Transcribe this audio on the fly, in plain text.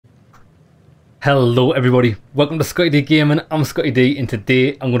Hello everybody, welcome to ScottyDGaming. I'm Scotty D and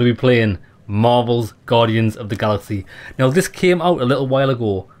today I'm going to be playing Marvel's Guardians of the Galaxy. Now this came out a little while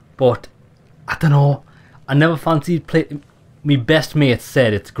ago, but I don't know, I never fancied playing. My best mate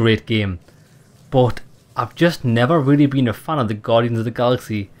said it's a great game, but I've just never really been a fan of the Guardians of the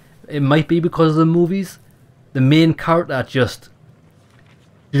Galaxy. It might be because of the movies. The main character just...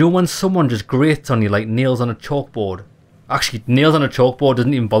 You know when someone just grates on you like nails on a chalkboard? Actually, nails on a chalkboard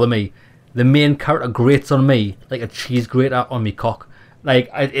doesn't even bother me. The main character grates on me like a cheese grater on me cock. Like,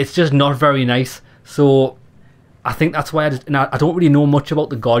 it's just not very nice. So, I think that's why I don't really know much about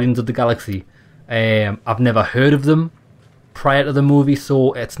the Guardians of the Galaxy. I've never heard of them prior to the movie,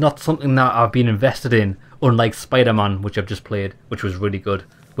 so it's not something that I've been invested in, unlike Spider-Man, which I've just played, which was really good.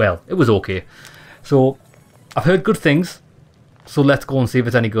 Well, it was okay. So, I've heard good things, so let's go and see if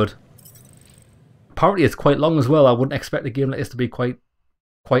it's any good. Apparently it's quite long as well. I wouldn't expect a game like this to be quite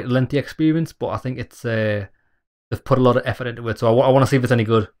a lengthy experience, but I think it's they've put a lot of effort into it, so I want to see if it's any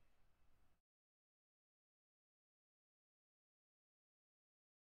good.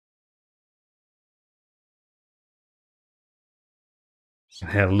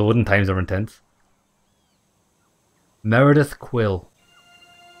 Yeah, loading times are intense. Meredith Quill.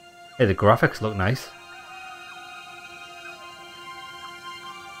 Hey, the graphics look nice.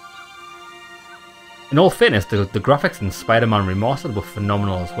 In all fairness, the graphics in Spider-Man Remastered were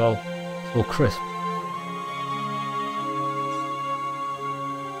phenomenal as well. So crisp.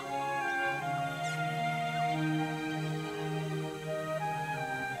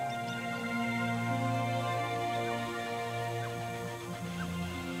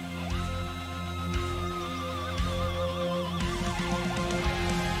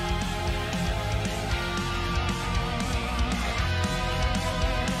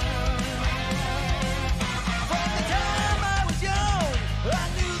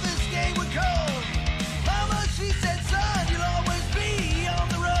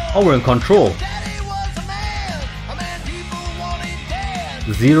 Oh, we're in control.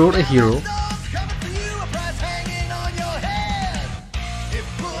 0 to hero.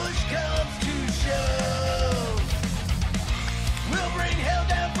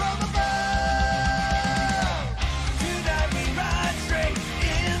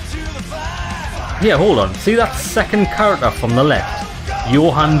 Yeah, hold on. See that second character from the left?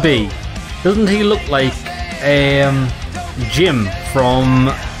 Johan B. Doesn't he look like Jim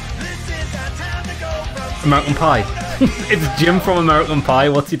from American Pie? It's Jim from American Pie.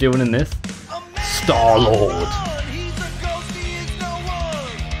 What's he doing in this? Starlord.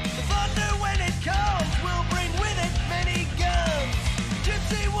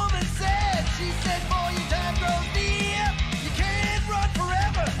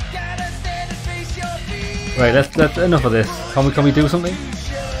 Right, that's enough of this. Can we do something?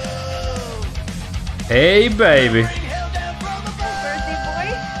 Hey, baby. Birthday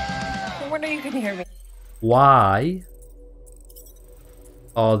boy? When are you gonna hear me? Why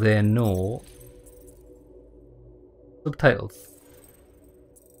are there no subtitles?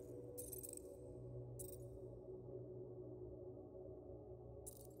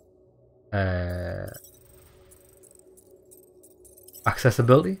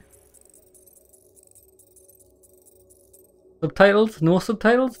 Accessibility? Subtitles? No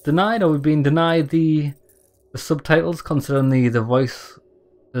subtitles? Denied? Or we've been denied the subtitles considering the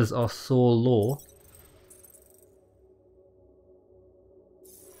voices are so low?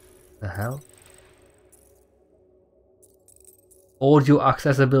 The hell? Audio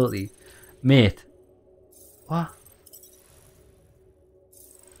accessibility. Mate. What?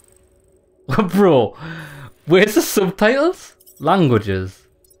 Bro, where's the subtitles? Languages.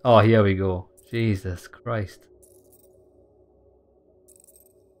 Oh, here we go. Jesus Christ.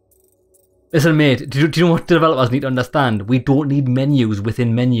 Listen, mate, do you know what developers need to understand? We don't need menus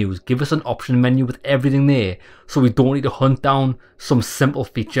within menus. Give us an option menu with everything there, so we don't need to hunt down some simple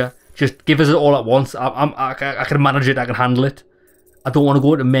feature. Just give us it all at once. I can manage it, I can handle it. I don't want to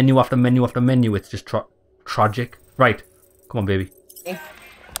go into menu after menu after menu. It's just tragic. Right, come on, baby. Is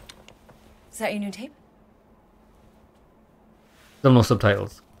that your new tape? Still no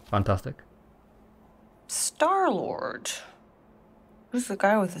subtitles. Fantastic. Starlord. Who's the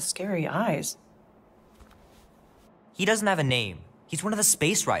guy with the scary eyes? He doesn't have a name. He's one of the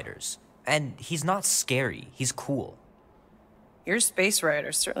space riders. And he's not scary. He's cool. Your space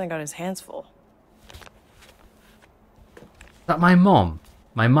rider certainly got his hands full. Is that my mom?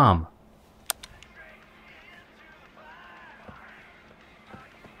 My mom.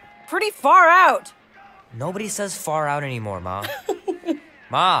 Pretty far out! Nobody says far out anymore, Ma.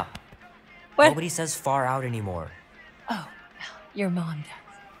 Ma! What? Nobody says far out anymore. Oh, well, your mom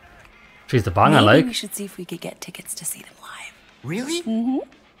does. She's the banger, Maybe like. we should see if we could get tickets to see them live. Really?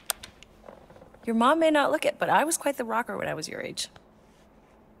 Your mom may not look it, but I was quite the rocker when I was your age.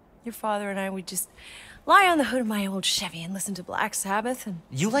 Your father and I would just lie on the hood of my old Chevy and listen to Black Sabbath and...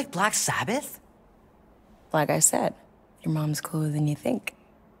 You like Black Sabbath? Like I said, your mom's cooler than you think.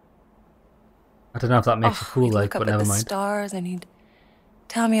 I don't know if that makes it cool, he'd like, look but up at never the mind. stars and he'd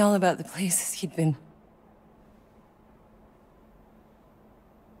tell me all about the places he'd been.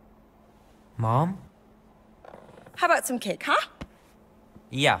 Mom? How about some cake, huh?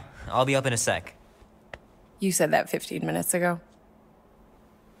 Yeah, I'll be up in a sec. You said that 15 minutes ago.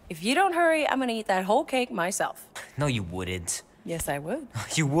 If you don't hurry, I'm gonna eat that whole cake myself. No, you wouldn't. Yes, I would.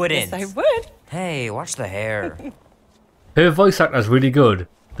 You wouldn't. Yes, I would. Hey, watch the hair. Her voice actor is really good.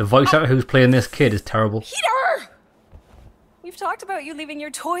 The voice actor who's playing this kid is terrible. Peter! We've talked about you leaving your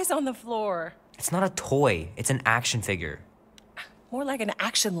toys on the floor. It's not a toy, it's an action figure. More like an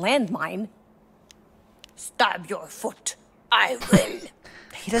action landmine. Stab your foot. I will.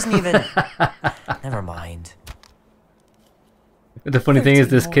 He doesn't even... Never mind. The funny thing is,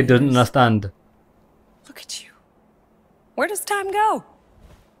 this 13 kid doesn't years. understand. Look at you. Where does time go?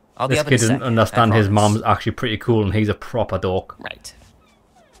 I'll be This up in kid a sec. doesn't I understand his promise. mom's actually pretty cool and he's a proper dork. Right.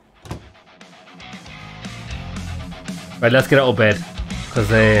 Right, let's get out of bed. Because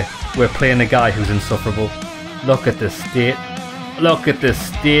we're playing a guy who's insufferable. Look at the state. Look at the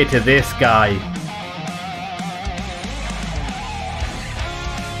state of this guy.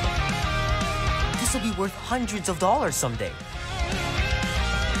 This will be worth hundreds of dollars someday.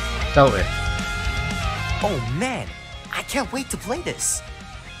 Doubt it. Oh man, I can't wait to play this.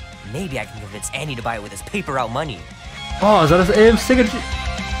 Maybe I can convince Annie to buy it with his paper out money. Oh, is that a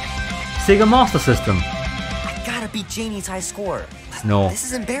Sega Master System? I gotta beat Janie's high score. No. This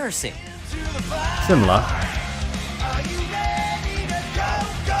is embarrassing. Similar.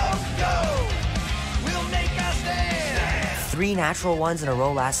 Three natural ones in a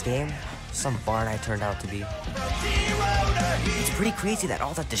row last game. Some barn I turned out to be. It's pretty crazy that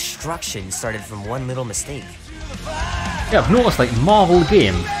all that destruction started from one little mistake. Yeah, I've noticed like Marvel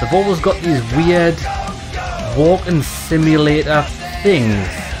games, they've always got these weird walking simulator things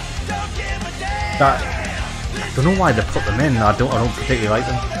that I don't know why they put them in. I don't particularly like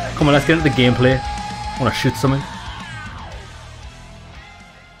them. Come on, let's get into the gameplay. I want to shoot something.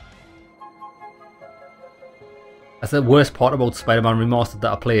 That's the worst part about Spider-Man Remastered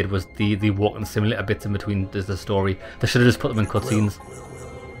that I played was the walking simulator bits in between the story. They should have just put them in cutscenes.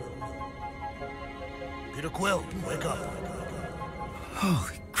 Peter Quill, wake up.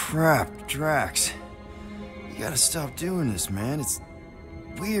 Holy crap, Drax. You gotta stop doing this, man. It's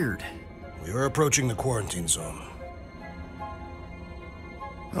weird. We are approaching the quarantine zone.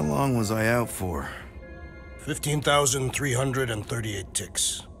 How long was I out for? 15,338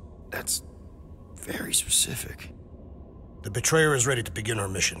 ticks. That's very specific. The betrayer is ready to begin her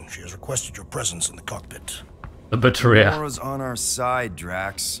mission. She has requested your presence in the cockpit. The betrayer. Laura's on our side,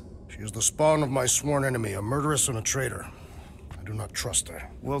 Drax. She is the spawn of my sworn enemy, a murderess and a traitor. I do not trust her.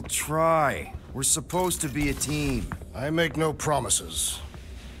 Well, try. We're supposed to be a team. I make no promises.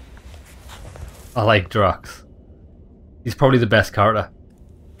 I like Drax. He's probably the best character.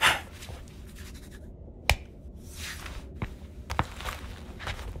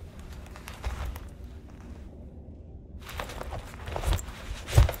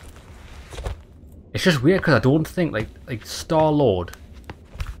 It's just weird because I don't think like Starlord.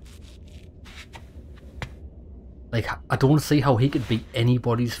 Like I don't see how he could be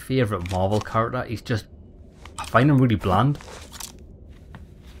anybody's favorite Marvel character. He's just, I find him really bland.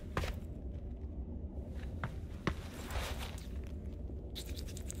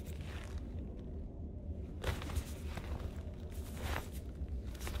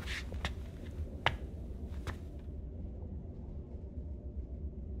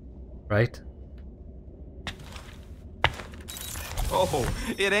 Right? Oh,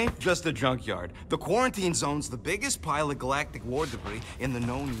 it ain't just a junkyard. The quarantine zone's the biggest pile of galactic war debris in the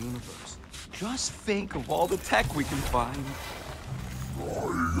known universe. Just think of all the tech we can find.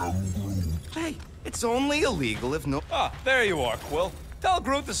 Hey, it's only illegal if no... Ah, there you are, Quill. Tell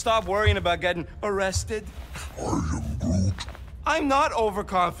Groot to stop worrying about getting arrested. I'm not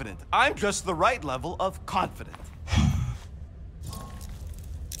overconfident. I'm just the right level of confident.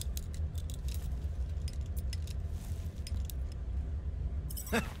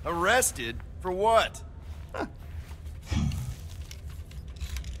 Arrested? For what?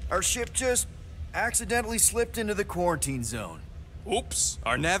 Our ship just accidentally slipped into the quarantine zone. Oops,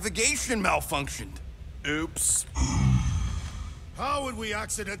 our navigation malfunctioned. Oops. How would we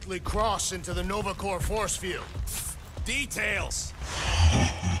accidentally cross into the Nova Corps force field? Details.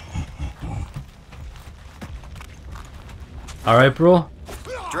 Alright, bro.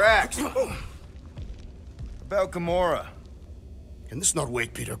 Drax! About Gamora. Can this not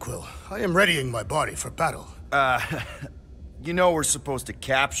wait, Peter Quill? I am readying my body for battle. You know we're supposed to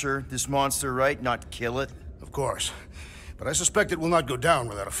capture this monster, right? Not kill it? Of course. But I suspect it will not go down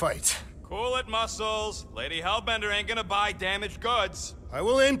without a fight. Cool it, Muscles. Lady Hellbender ain't gonna buy damaged goods. I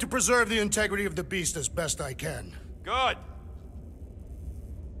will aim to preserve the integrity of the beast as best I can. Good.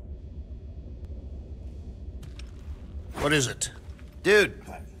 What is it? Dude,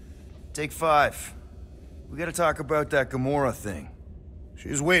 take 5. We gotta talk about that Gamora thing.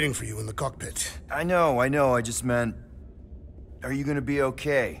 She's waiting for you in the cockpit. I know, I just meant... Are you gonna be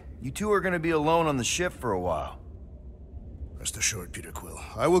okay? You two are gonna be alone on the ship for a while. Rest assured, Peter Quill.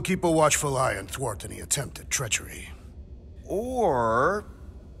 I will keep a watchful eye and thwart any attempt at treachery. Or...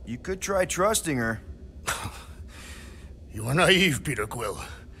 you could try trusting her. You are naive, Peter Quill.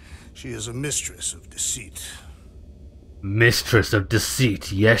 She is a mistress of deceit. Mistress of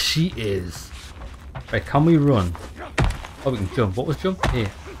deceit. Yes, she is. Right, can we run? Oh, we can jump. What was jump? Here.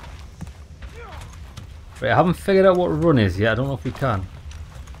 Right, I haven't figured out what run is yet. I don't know if we can.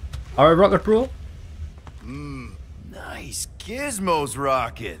 Alright, Rocket Bro. Nice gizmos,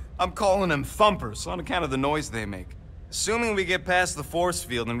 Rocket. I'm calling them thumpers on account of the noise they make. Assuming we get past the force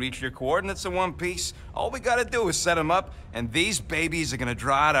field and reach your coordinates in one piece, all we gotta do is set them up, and these babies are gonna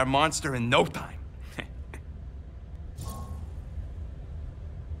draw out our monster in no time.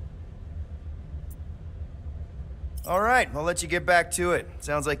 Alright, I'll let you get back to it.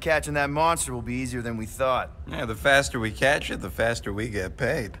 Sounds like catching that monster will be easier than we thought. Yeah, the faster we catch it, the faster we get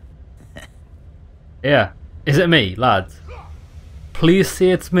paid. Yeah. Is it me, lads? Please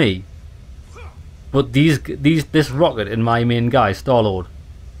say it's me. But this rocket and my main guy, Starlord,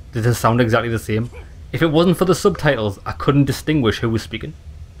 does it sound exactly the same? If it wasn't for the subtitles, I couldn't distinguish who was speaking.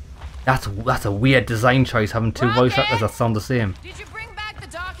 That's a weird design choice, having two voice actors that sound the same. Did you bring back the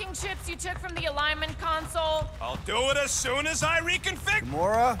docking chips you took from the alignment console? I'll do it as soon as I reconfigure.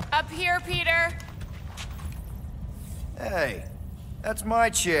 Gamora? Up here, Peter. Hey, that's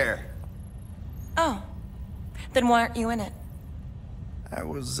my chair. Oh. Then why aren't you in it? I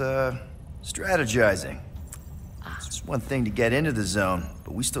was, strategizing. It's just one thing to get into the zone,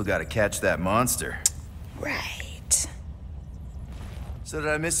 but we still gotta catch that monster. Right. So did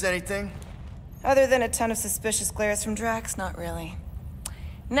I miss anything? Other than a ton of suspicious glares from Drax, not really.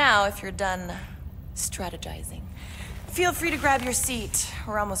 Now, if you're done strategizing, feel free to grab your seat.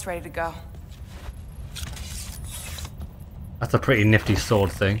 We're almost ready to go. That's a pretty nifty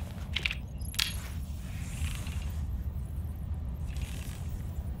sword thing.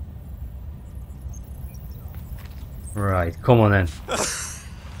 Right, come on then.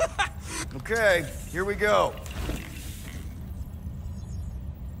 Okay, here we go.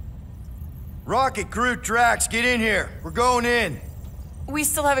 Rocket, Groot, Drax, get in here. We're going in. We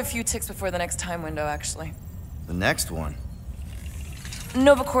still have a few ticks before the next time window, actually. The next one.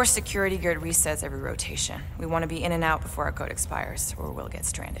 Nova Corps security grid resets every rotation. We want to be in and out before our code expires, or we'll get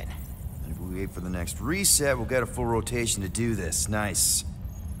stranded. And if we wait for the next reset, we'll get a full rotation to do this. Nice.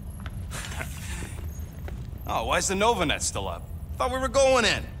 Oh, why's the Novanet still up? Thought we were going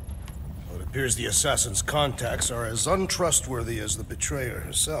in. Well, it appears the assassin's contacts are as untrustworthy as the betrayer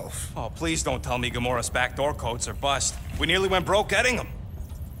herself. Oh, please don't tell me Gamora's backdoor codes are bust. We nearly went broke getting them.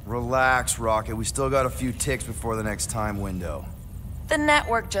 Relax, Rocket. We still got a few ticks before the next time window. The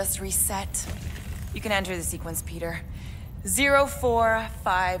network just reset. You can enter the sequence, Peter.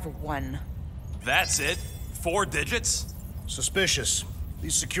 0451. That's it? 4 digits? Suspicious.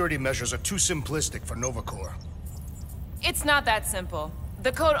 These security measures are too simplistic for Nova Corps. It's not that simple.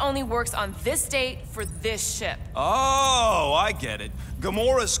 The code only works on this date for this ship. Oh, I get it.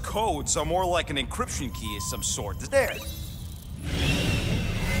 Gamora's codes are more like an encryption key of some sort. There.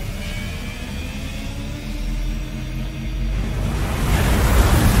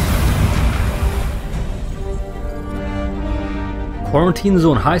 Quarantine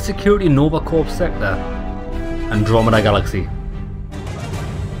zone, high security Nova Corp sector, Andromeda Galaxy.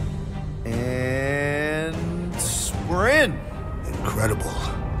 And we're in. Incredible.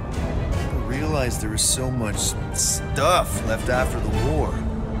 I realized there was so much stuff left after the war.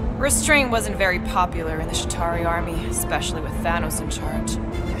 Restraint wasn't very popular in the Shatari army, especially with Thanos in charge.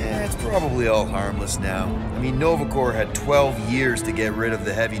 Yeah, it's probably all harmless now. I mean, Nova Corps had 12 years to get rid of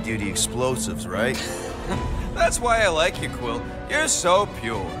the heavy-duty explosives, right? That's why I like you, Quill. You're so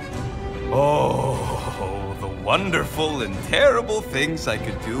pure. Oh, the wonderful and terrible things I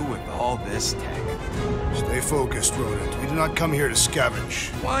could do with all this tech. Stay focused, Rodent. We do not come here to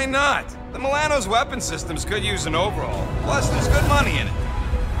scavenge. Why not? The Milano's weapon systems could use an overhaul. Plus, there's good money in it.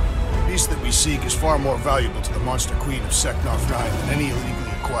 The beast that we we seek is far more valuable to the Monster Queen of Seknarf 9 than any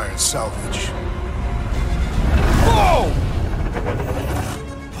illegally acquired salvage. Whoa!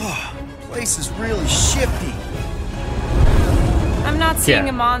 Oh, place is really shifty. I'm not seeing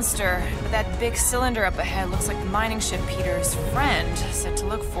Yeah. a monster, but that big cylinder up ahead looks like the mining ship Peter's friend said to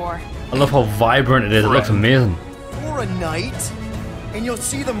look for. I love how vibrant it is. It looks amazing. For a night? And you'll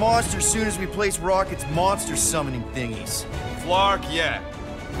see the monster soon as we place Rocket's monster summoning thingies. Flark, yeah.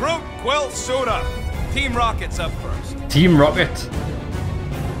 Groot, Quill, suit up. Team Rocket's up first. Team Rocket.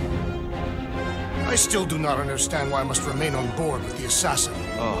 I still do not understand why I must remain on board with the assassin.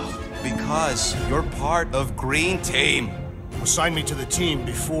 Oh, because you're part of Green Team. Assign me to the team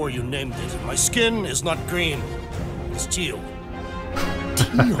before you named it. My skin is not green. It's teal.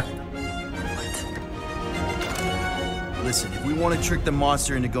 Teal? Listen, if we want to trick the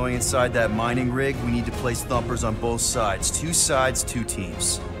monster into going inside that mining rig, we need to place thumpers on both sides. 2 sides, 2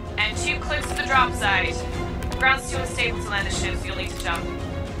 teams. And 2 clicks to the drop side. The ground's too unstable to land the ship, so you'll need to jump.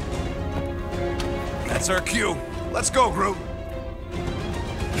 That's our cue. Let's go, Groot.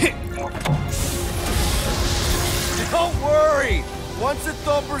 Don't worry! Once the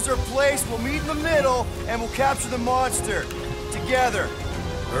thumpers are placed, we'll meet in the middle and we'll capture the monster. Together.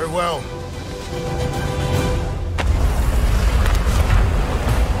 Very well.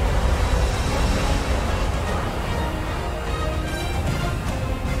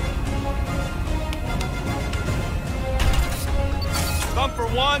 Thumper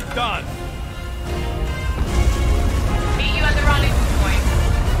 1, done. Meet you at the rendezvous point.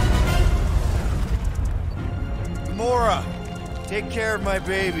 Gamora, take care of my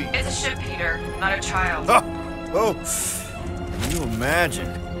baby. It's a ship, Peter, not a child. Oh, can you imagine?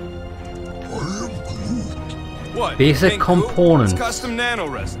 What? Basic think Groot? components. It's custom nano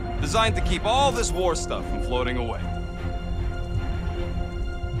resin, designed to keep all this war stuff from floating away.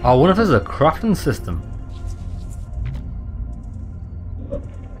 I wonder if there's a crafting system.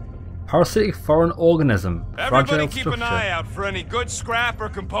 Parasitic foreign organism. Everybody Fragile keep structure. an eye out for any good scrap or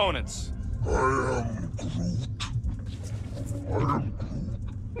components.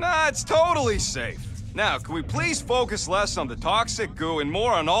 Nah, it's totally safe. Now, can we please focus less on the toxic goo and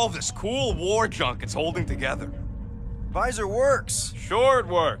more on all this cool war junk it's holding together? Visor works. Sure it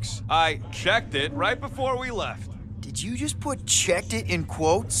works. I checked it right before we left. Did you just put checked it in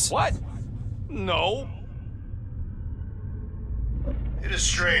quotes? What? No. It is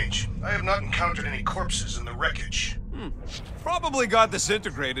strange. I have not encountered any corpses in the wreckage. Probably got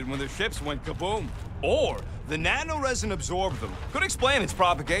disintegrated when the ships went kaboom. Or the nanoresin absorbed them. Could explain its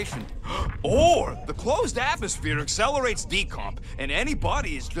propagation. Or the closed atmosphere accelerates decomp, and any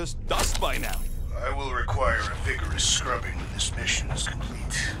body is just dust by now. I will require a vigorous scrubbing when this mission is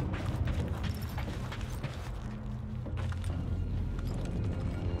complete.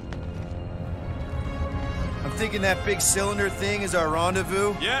 I'm thinking that big cylinder thing is our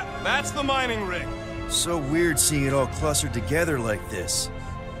rendezvous. Yeah, that's the mining rig. So weird seeing it all clustered together like this.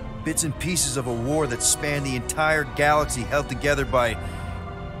 Bits and pieces of a war that spanned the entire galaxy held together by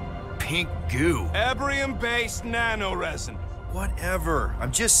pink goo. Ebrium-based nanoresin. Whatever.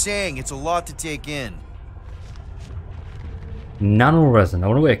 I'm just saying, it's a lot to take in. Nanoresin. I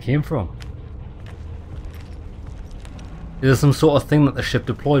wonder where it came from. Is there some sort of thing that the ship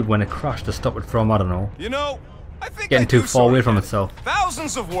deployed when it crashed to stop it from, I don't know, You know, I think getting I too do far away sorta from get it. itself?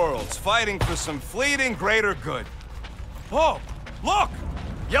 Thousands of worlds fighting for some fleeting greater good. Oh, look!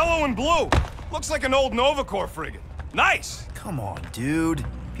 Yellow and blue. Looks like an old Nova Corps frigate. Nice! Come on, dude.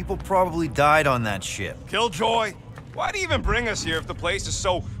 People probably died on that ship. Killjoy, why'd he even bring us here if the place is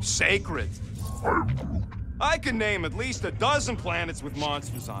so sacred? I can name at least a dozen planets with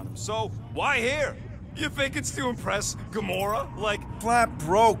monsters on them, so why here? You think it's to impress Gamora? Like, Flat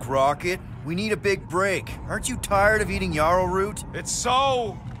broke, Rocket. We need a big break. Aren't you tired of eating yarrow root? it's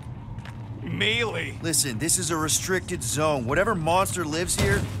so... mealy. Listen, this is a restricted zone. Whatever monster lives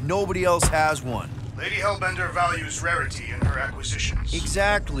here, nobody else has one. Lady Hellbender values rarity in her acquisitions.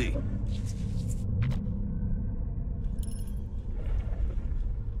 Exactly.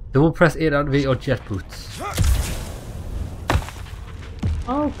 Double press A to activate your jet boots.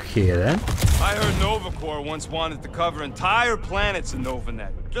 Okay then. I heard Nova Corps once wanted to cover entire planets in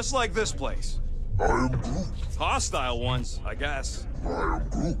NovaNet, just like this place. I am Groot. Hostile ones, I guess. I am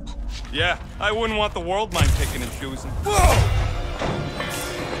Groot. Yeah, I wouldn't want the world mind picking and choosing.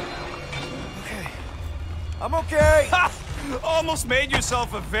 Okay. I'm okay. Ha! Almost made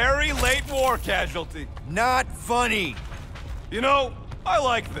yourself a very late war casualty. Not funny. You know, I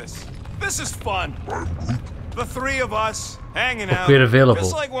like this. This is fun. The three of us, hanging out. Upgrade available.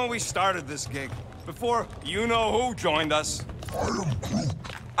 Just like when we started this gig. Before you-know-who joined us. I am Groot.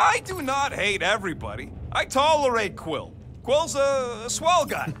 I do not hate everybody. I tolerate Quill. Quill's a swell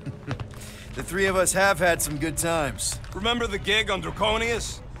guy. The three of us have had some good times. Remember the gig on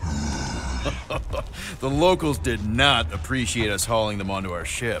Draconius? The locals did not appreciate us hauling them onto our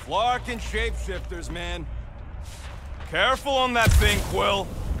ship. Larkin shapeshifters, man. Careful on that thing, Quill.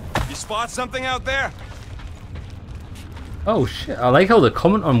 You spot something out there? Oh shit, I like how they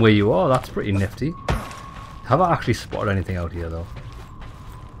comment on where you are, that's pretty nifty. Have I actually spotted anything out here though?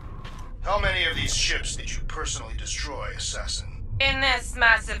 How many of these ships did you personally destroy, Assassin? In this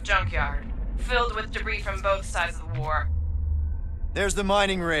massive junkyard, filled with debris from both sides of the war. There's the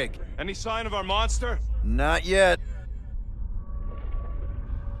mining rig. Any sign of our monster? Not yet.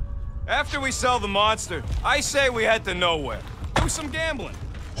 After we sell the monster, I say we head to nowhere. Do some gambling.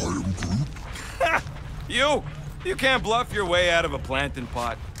 I am Groot. You can't bluff your way out of a plantain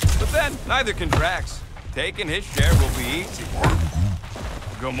pot. But then, neither can Drax. Taking his share will be easy.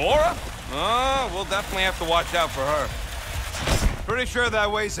 Gamora? Oh, we'll definitely have to watch out for her. Pretty sure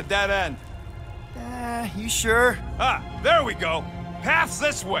that way's a dead end. You sure? Ah, there we go. Path's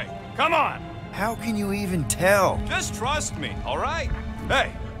this way. Come on. How can you even tell? Just trust me, all right?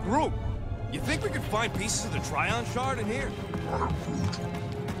 Hey, Groot, you think we could find pieces of the Trion Shard in here?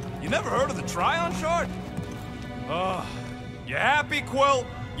 You never heard of the Trion Shard? You happy, Quill?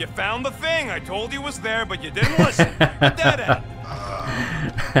 You found the thing I told you was there, but you didn't listen. Dead end.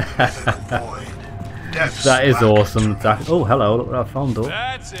 That is awesome. Oh, hello, look what I found though.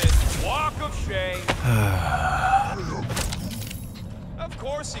 That's it. Walk of shame. Of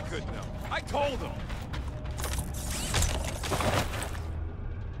course he could know. I told him.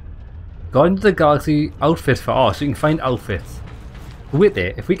 Guardians of the Galaxy outfit for us, so you can find outfits. But wait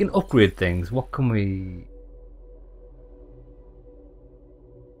there, if we can upgrade things, what can we...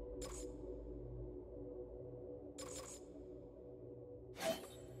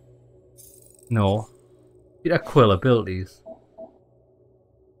 No. Peter Quill abilities.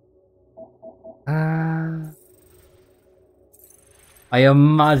 I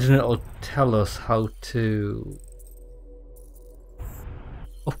imagine it'll tell us how to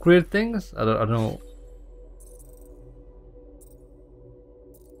upgrade things. I don't know.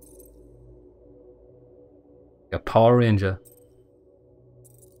 A Power Ranger.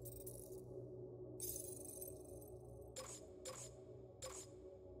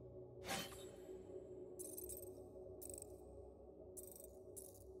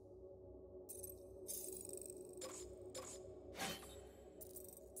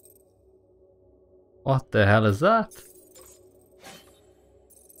 What the hell is that?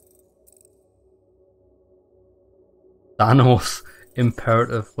 Thanos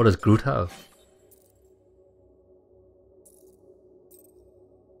imperative. What does Groot have?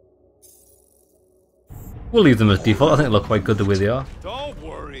 We'll leave them as default. I think they look quite good the way they are. Don't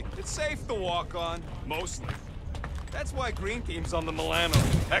worry. It's safe to walk on. Mostly. That's why Green Team's on the Milano.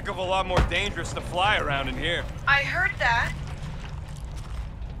 Heck of a lot more dangerous to fly around in here. I heard that.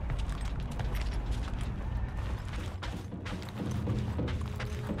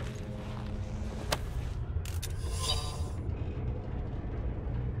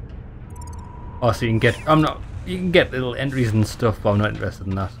 Oh, so you can get, you can get little entries and stuff, but I'm not interested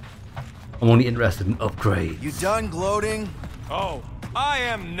in that. I'm only interested in upgrades. You done gloating? Oh, I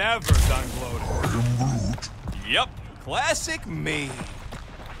am never done gloating. I am Groot. Yep, classic me.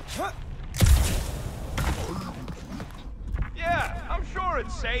 Yeah, I'm sure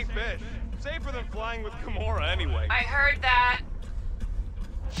it's safe-ish. Safer than flying with Gamora anyway. I heard that.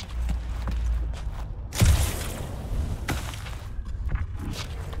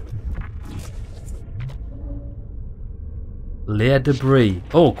 Layer debris.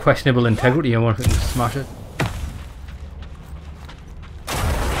 Oh, questionable integrity. I wonder if we can smash it.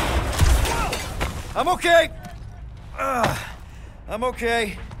 I'm okay. I'm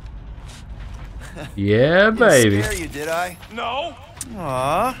okay. Yeah, baby. Didn't scare you, did I? No.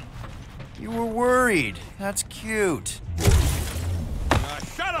 Aw, you were worried. That's cute.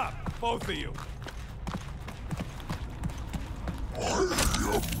 Shut up, both of you.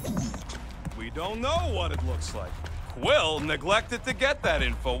 We don't know what it looks like. Quill neglected to get that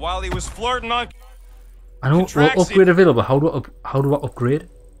info while he was flirting on. I know. Well, upgrade available. How do I upgrade?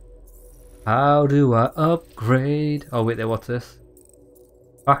 How do I upgrade? Oh wait, there. What's this?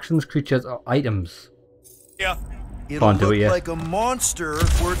 Factions, creatures, or items. Yeah. It'll Can't do look it yet. like a monster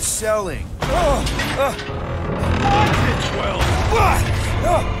worth selling.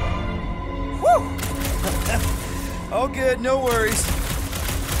 All good, no worries.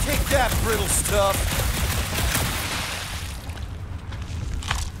 Take that, brittle stuff.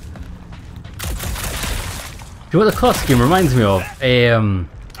 Do you know what the class scheme reminds me of?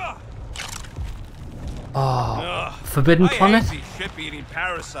 Oh, Forbidden Planet? I hate these ship-eating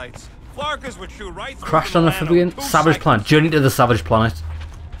parasites. Flarkers would shoot right through Crashed the on a land Forbidden... 2 Savage seconds. Planet. Journey to the Savage Planet.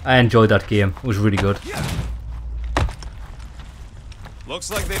 I enjoyed that game. It was really good.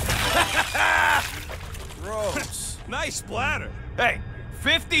 Looks like they... Gross. Nice splatter. Hey,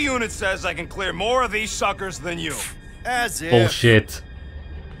 50 units says I can clear more of these suckers than you. As if. Bullshit.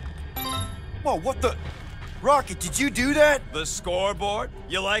 Whoa, what the? Rocket, did you do that? The scoreboard?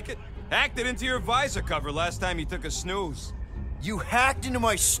 You like it? Hacked it into your visor cover last time you took a snooze. You hacked into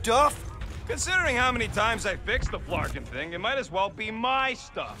my stuff? Considering how many times I fixed the Flarkin thing, it might as well be my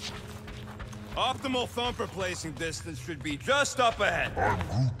stuff. Optimal thumper placing distance should be just up ahead.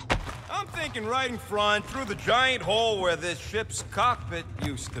 I'm thinking right in front, through the giant hole where this ship's cockpit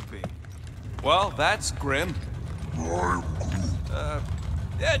used to be. Well, that's grim.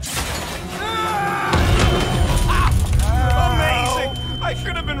 Amazing! I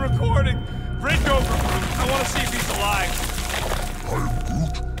should have been recording. Bridge over. I want to see if he's alive.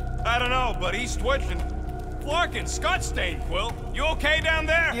 I don't know, but he's twitching. Flarkin, Scott stained, Quill. You okay down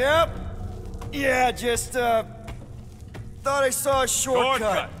there? Yep. Yeah, just, thought I saw a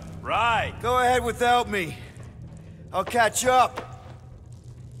shortcut. Right. Go ahead without me. I'll catch up.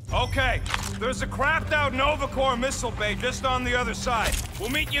 Okay. There's a crapped out Nova Corps missile bay just on the other side. We'll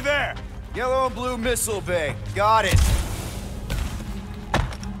meet you there. Yellow and blue missile bay. Got it.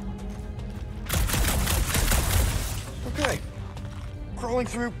 Okay. Crawling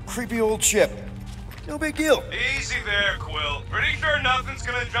through creepy old ship. No big deal. Easy there, Quill. Pretty sure nothing's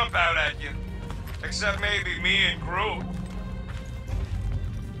gonna jump out at you. Except maybe me and Groot.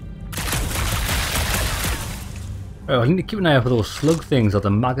 Oh, I need to keep an eye out for those slug things or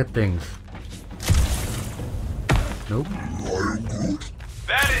the maggot things. Nope.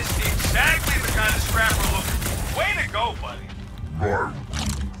 That is exactly the kind of scrap we're looking for. Way to go, buddy.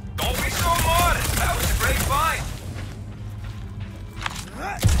 Don't be so modest. That was a great find.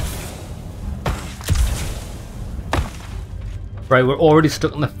 Right, we're already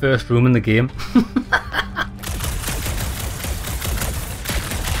stuck in the first room in the game.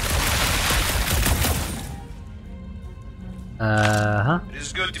 It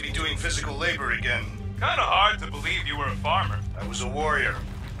is good to be doing physical labor again. Kinda hard to believe you were a farmer. I was a warrior.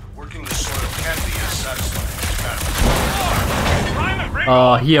 Working the soil can be as satisfying as battle.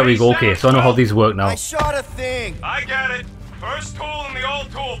 Oh, here we go. Okay, so I know how these work now. I shot a thing. I get it. First tool in the old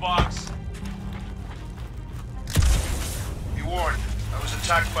toolbox. Be warned, I was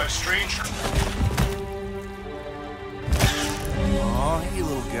attacked by a stranger. Aw, hey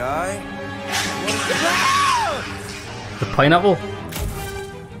little guy. The pineapple.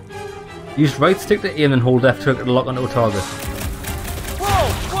 Use right stick to aim and hold left trigger to lock onto a target. Whoa,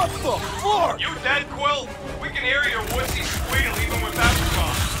 what the fuck? You dead, Quill? We can hear your woodsy squeal even without the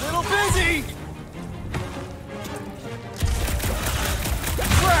bomb. Little busy.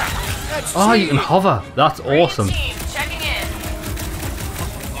 Crap, that's Oh, you can cheating. hover. That's awesome. Team, checking in.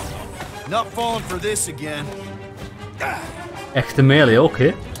 Not falling for this again. Extra melee,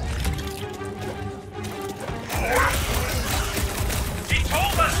 okay. He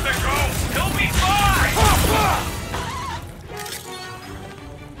told us to go. He'll be fine.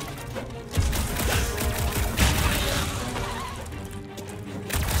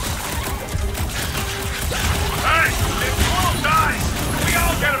 Hey, if Quill dies, we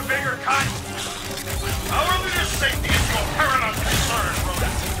all get a bigger cut. Our leader's safety is your paramount concern,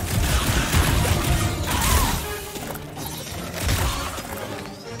 Ronan.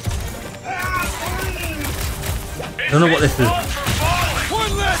 I don't know what this is.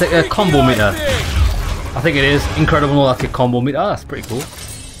 It's like a combo meter. I think it is. Incredible, no, that's a combo meter. Oh, that's pretty cool.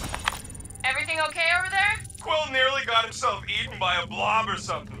 Everything okay over there? Quill nearly got himself eaten by a blob or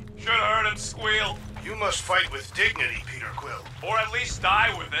something. Should have heard him squeal. You must fight with dignity, Peter Quill. Or at least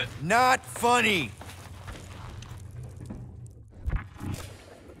die with it. Not funny.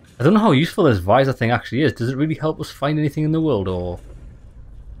 I don't know how useful this visor thing actually is. Does it really help us find anything in the world, or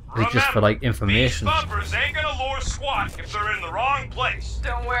is it just for like information? These thumpers ain't gonna lure squat if they're in the wrong place.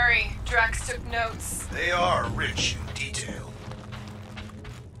 Don't worry, Drax took notes. They are rich in detail.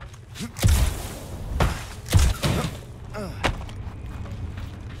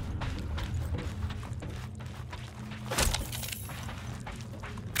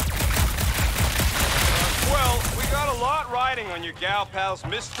 Well, we got a lot riding on your gal pal's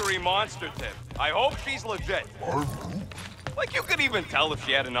mystery monster tip. I hope she's legit. Like you could even tell if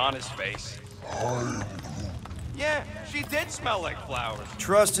she had an honest face. Yeah, she did smell like flowers.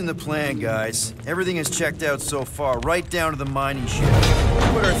 Trust in the plan, guys. Everything is checked out so far, right down to the mining ship.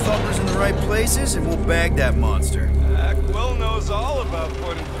 We'll put our thumpers in the right places, and we'll bag that monster. That Quill knows all about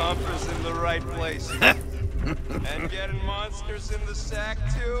putting thumpers in the right places. And getting monsters in the sack,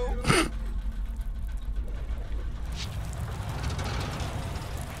 too.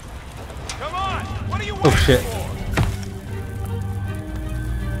 Come on! What are you waiting shit. for?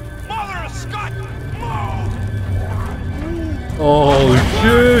 Mother of Scott! Move! Oh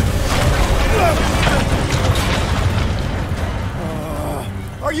shit!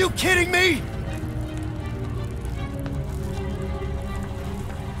 Are you kidding me?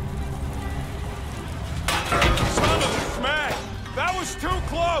 Son of a smash! That was too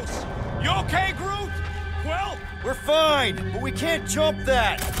close! You okay, Groot? Well, We're fine, but we can't jump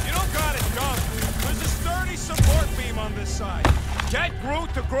that. you don't gotta jump. There's a sturdy support beam on this side. Get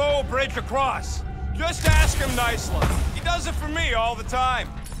Groot to grow a bridge across. Just ask him nicely. He does it for me all the time.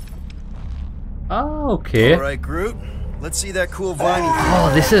 Oh, okay. All right, Groot. Let's see that cool viney.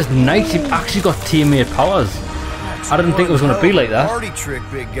 Oh, this is nice. You've actually got teammate powers. I didn't think it was going to be like that. Party trick,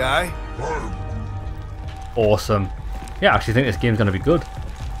 big guy. Awesome. Yeah, I actually think this game's going to be good.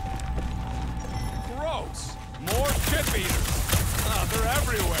 Gross. More ship eaters. Oh, they're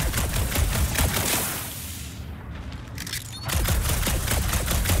everywhere.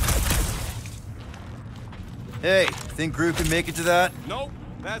 Hey, think Groot can make it to that? Nope.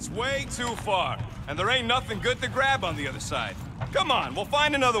 That's way too far. And there ain't nothing good to grab on the other side. Come on, we'll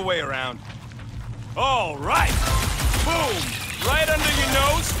find another way around. All right. Boom. Right under your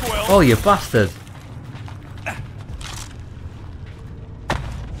nose, Quill. Oh, you bastard.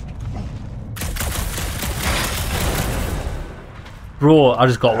 Bro, I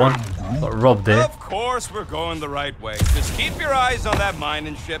just got one. Got robbed there. Of course we're going the right way. Just keep your eyes on that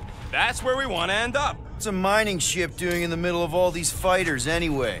mining ship. That's where we want to end up. What's a mining ship doing in the middle of all these fighters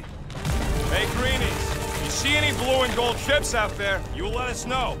anyway? Hey, Greenies, if you see any blue and gold ships out there, you let us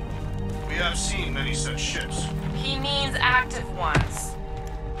know. We have seen many such ships. He means active ones.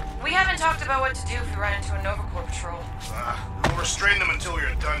 We haven't talked about what to do if we run into a Nova Corps patrol. We'll restrain them until we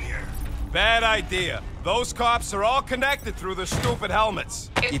are done here. Bad idea. Those cops are all connected through their stupid helmets.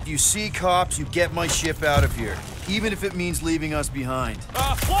 If you see cops, you get my ship out of here. Even if it means leaving us behind.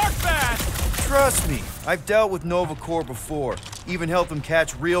 Flark that! Trust me, I've dealt with Nova Corps before. Even helped them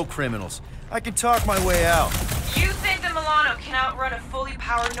catch real criminals. I can talk my way out. You think the Milano can outrun a fully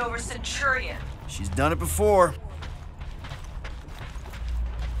powered Nova Centurion? She's done it before.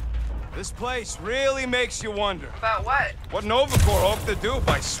 This place really makes you wonder. About what? What Nova Corps hoped to do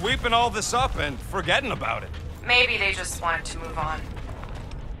by sweeping all this up and forgetting about it. Maybe they just wanted to move on.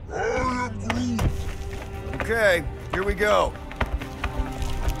 Okay, here we go.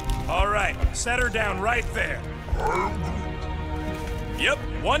 All right, set her down right there. Yep,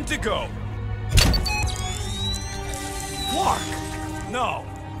 one to go. Flark! No,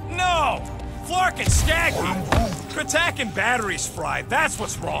 no! Flark and Skaggy! Attack and batteries fried, that's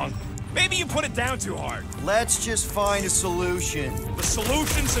what's wrong. Maybe you put it down too hard. Let's just find a solution. The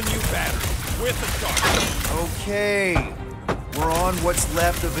solution's a new battery, with a dart. Okay, we're on what's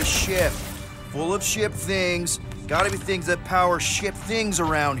left of a ship. Full of ship things. Gotta be things that power ship things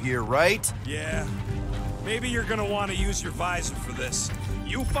around here, right? Yeah. Maybe you're gonna want to use your visor for this.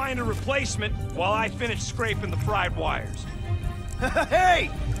 You find a replacement while I finish scraping the fried wires. Hey!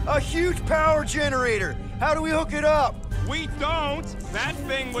 A huge power generator! How do we hook it up? We don't! That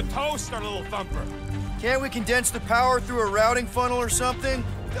thing would toast our little thumper. Can't we condense the power through a routing funnel or something?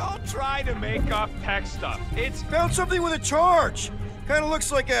 Don't try to make up tech stuff. It's Found something with a charge! Kinda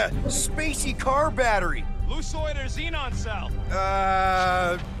looks like a spacey car battery. Lucioid or xenon cell.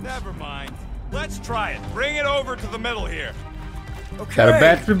 Never mind. Let's try it. Bring it over to the middle here. Okay. Got a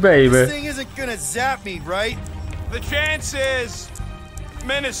battery, baby. This thing isn't gonna zap me, right? The chance is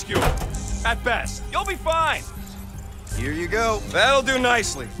minuscule. At best. You'll be fine. Here you go. That'll do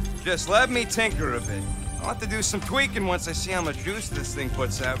nicely. Just let me tinker a bit. I'll have to do some tweaking once I see how much juice this thing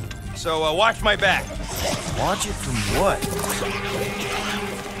puts out. So watch my back. Watch it from what?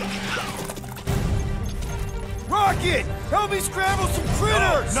 Rocket! Help me scramble some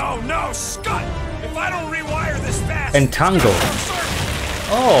critters! No, Scott! If I don't rewire this fast... Entangle.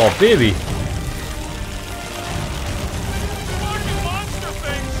 Oh, baby. Fucking monster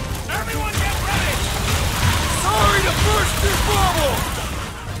things! Everyone get ready! Sorry to burst your bubble!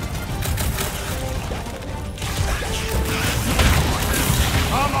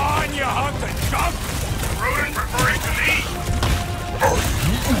 Come on, you hunk of junk! Rodent referring to me.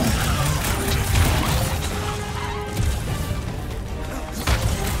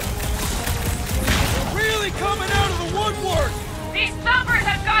 Really coming out of the woodwork! These thumpers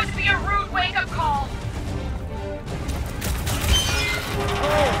have got to be a rude wake-up call.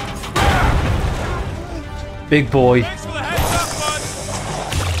 Big boy. Thanks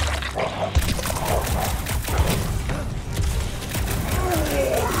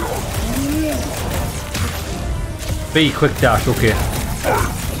B, quick dash, okay.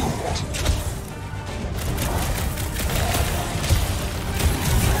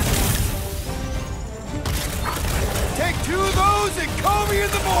 Take 2 of those and call me in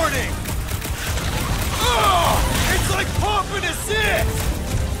the morning! Oh, it's like pump and assist!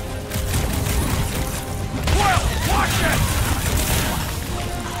 Well, watch it!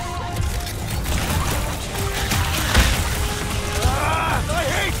 I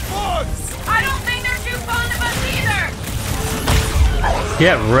hate bugs! I don't think they're too fond of us either!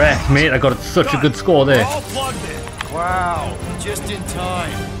 Get wrecked, mate. I got such a good score there. All plugged in. Wow, just in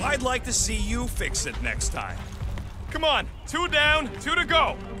time. I'd like to see you fix it next time. Come on, 2 down, 2 to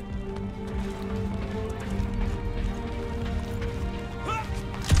go.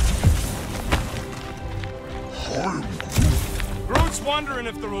 Groot's wondering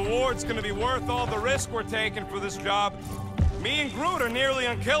if the reward's gonna be worth all the risk we're taking for this job. Me and Groot are nearly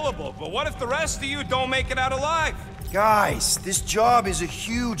unkillable, but what if the rest of you don't make it out alive? Guys, this job is a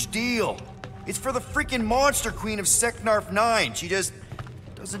huge deal. It's for the freaking monster queen of Seknarf 9. She just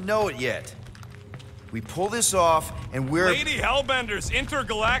doesn't know it yet. We pull this off, and we're... Lady Hellbender's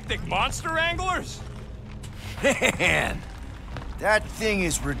intergalactic monster anglers? Man, that thing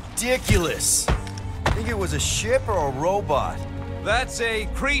is ridiculous. Think it was a ship or a robot? That's a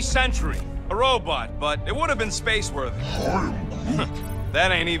Kree Sentry. A robot, but it would have been space-worthy.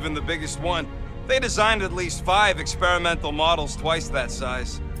 That ain't even the biggest one. They designed at least 5 experimental models twice that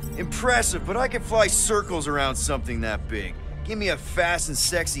size. Impressive, but I can fly circles around something that big. Give me a fast and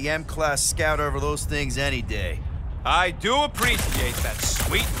sexy M-class scout over those things any day. I do appreciate that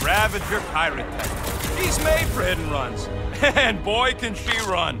sweet Ravager pirate tech. He's made for hit and runs. And boy, can she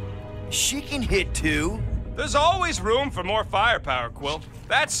run. She can hit too. There's always room for more firepower, Quill.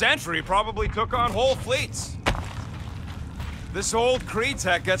 That Sentry probably took on whole fleets. This old Kree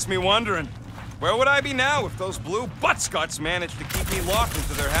tech gets me wondering, where would I be now if those blue buttscots managed to keep me locked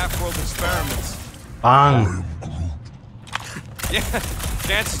into their half-world experiments? Bang. Yeah,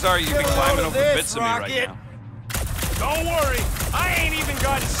 chances are you'd be climbing over bits of me right now. Don't worry, I ain't even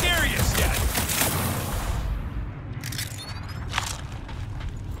gotten serious yet.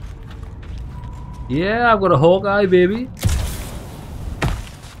 Yeah, I've got a Hawkeye, baby.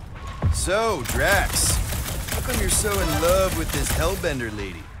 So, Drax, how come you're so in love with this Hellbender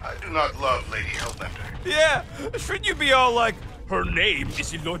lady? I do not love Lady Hellbender. Yeah, shouldn't you be all like, her name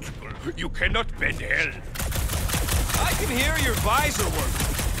is illogical, you cannot bend hell. I can hear your visor working.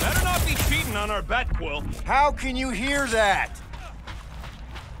 Better not be cheating on our bet, Quill. How can you hear that?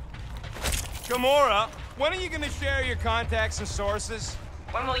 Gamora, when are you gonna share your contacts and sources?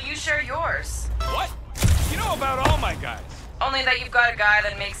 When will you share yours? What? You know about all my guys. Only that you've got a guy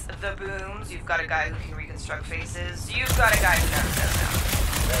that makes the booms, you've got a guy who can reconstruct faces, you've got a guy who never says no.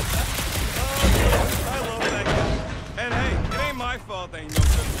 I love that guy. And hey, it ain't my fault they ain't no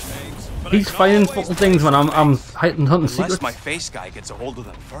good with names. But He's finding fucking things when I'm hunting secrets. Unless my face guy gets a hold of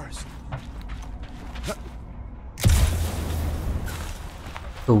them first.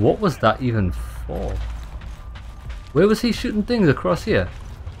 So what was that even for? Where was he shooting things across here?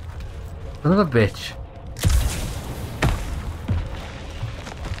 Another bitch.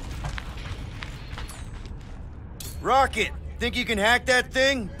 Rocket, think you can hack that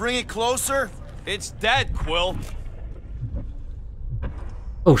thing? Bring it closer? It's dead, Quill.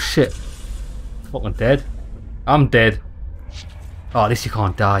 Oh shit. Fucking dead. I'm dead. Oh, at least you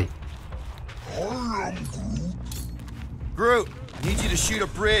can't die. Groot, I need you to shoot a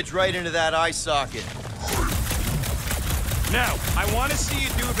bridge right into that eye socket. Now, I want to see you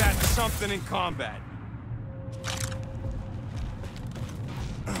do that to something in combat.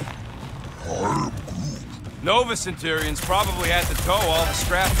 Nova Centurions probably had to tow all the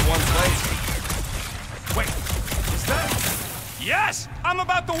scrap to one place. Wait, is that... Yes! I'm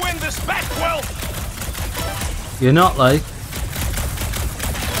about to win this bet, Quill! You're not like...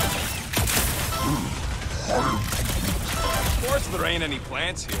 Of course there ain't any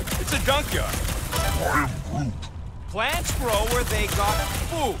plants here. It's a junkyard. Plants grow where they got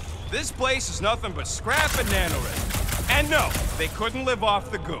food. This place is nothing but scrap and nanoresin. And no, they couldn't live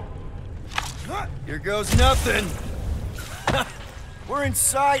off the goo. Here goes nothing. We're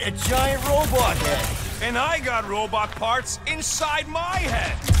inside a giant robot head. And I got robot parts inside my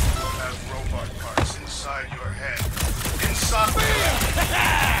head. You have robot parts inside your head. Inside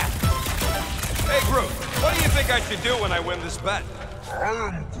Hey, Groot, what do you think I should do when I win this bet?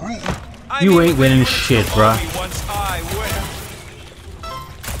 You ain't winning shit, bruh. Once I win.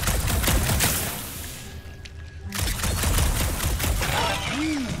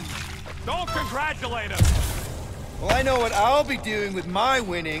 Don't congratulate him. Well, I know what I'll be doing with my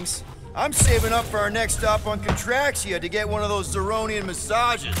winnings. I'm saving up for our next stop on Contraxia to get one of those Zeronian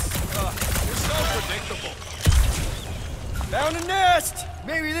massages. You're so predictable. Found a nest!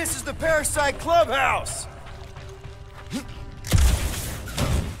 Maybe this is the Parasite Clubhouse!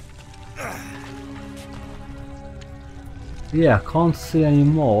 Yeah, I can't see any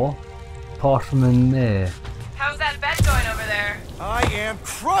more apart from in there. How's that bet going over there? I am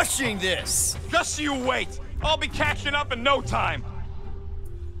crushing this! Just you wait. I'll be catching up in no time.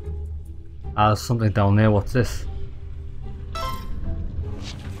 There's something down there. What's this?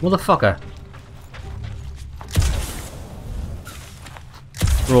 Motherfucker.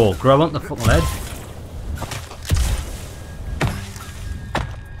 Bro, grab onto the fucking ledge.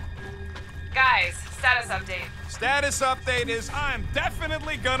 Guys, status update. Status update is I'm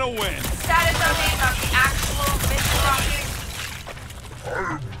definitely gonna win. Status update of the actual mission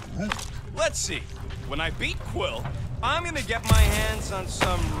rocking. Let's see. When I beat Quill, I'm gonna get my hands on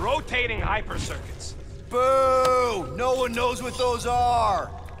some rotating hyper circuits. Boo! No one knows what those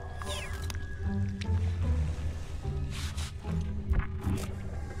are!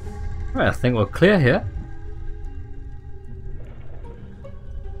 Right, I think we're clear here.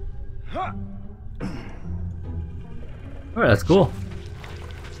 Alright, let's go.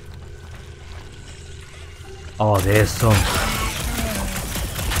 Oh, there's some.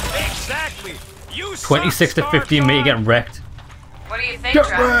 Exactly. You 26 to 15 meter getting wrecked. What do you think, Get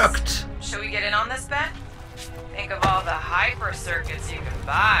Travis? wrecked! Should we get in on this bet? Think of all the hyper circuits you can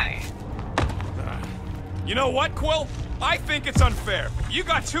buy. You know what, Quill? I think it's unfair. You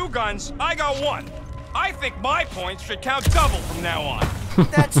got 2 guns, I got 1. I think my points should count double from now on.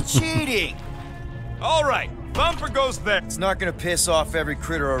 That's cheating! Alright, bumper goes there. It's not gonna piss off every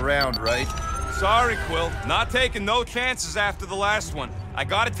critter around, right? Sorry, Quill. Not taking no chances after the last one. I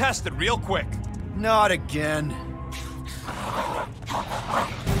gotta test it real quick. Not again.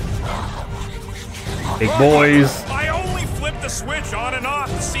 Big boys. I only flipped the switch on and off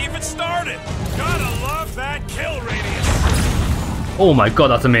to see if it started. Gotta love that kill radius. Oh my god,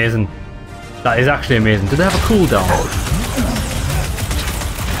 that's amazing. That is actually amazing. Do they have a cooldown?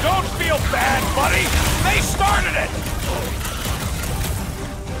 Don't feel bad, buddy. They started it.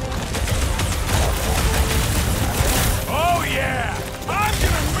 Oh yeah. I'm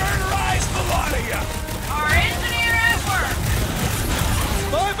gonna murderize the lot of ya. Our engineer at work.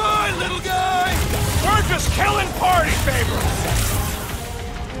 Bye-bye, little guy! We're just killing party favors.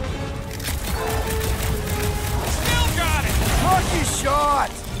 Still got it. Lucky shot!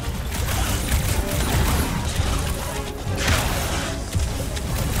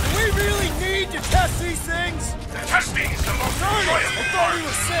 Do we really need to test these things? Testing is the most I thought we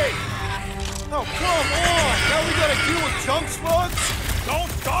were safe! Oh, come on! Now we gotta deal with junk slugs?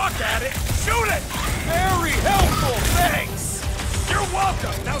 Don't gawk at it. Shoot it. Very helpful, thanks! You're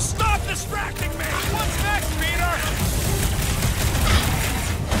welcome. Now stop distracting me. What's next, Peter?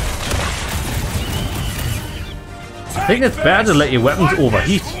 I think it's bad to let your weapons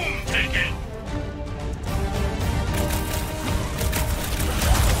overheat.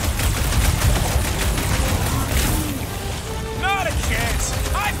 Not a chance.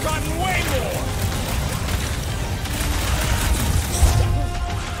 I've gotten way more.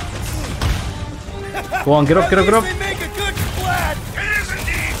 Go on, get up, get up, get up. They make a good splat! It is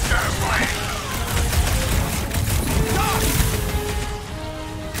indeed, Sir Blake.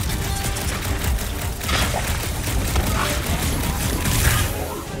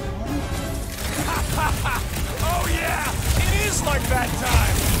 Oh yeah, it is like that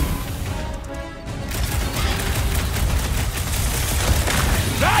time.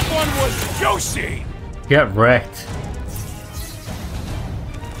 That one was juicy. Get wrecked.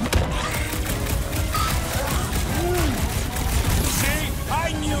 See,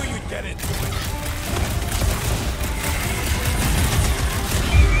 I knew you'd get into it.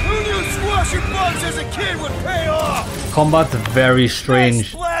 Who knew squashing bugs as a kid would pay off? Combat's very Nice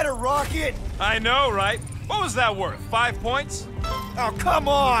strange. splatter, Rocket! I know, right? What was that worth? 5 points? Oh, come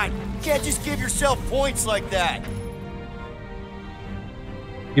on! You can't just give yourself points like that.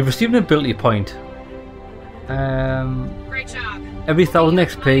 You've received an ability point. Great job. Every 1000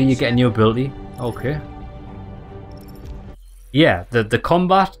 XP you get a new ability. Okay. Yeah, the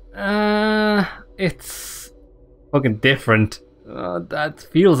combat, it's fucking different. That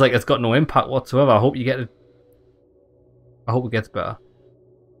feels like it's got no impact whatsoever. I hope you get it. I hope it gets better.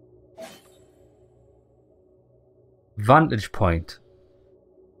 Vantage point.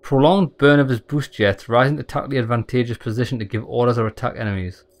 Prolonged burn of his boost jets, rising to tactically advantageous position to give orders or attack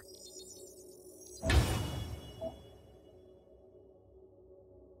enemies.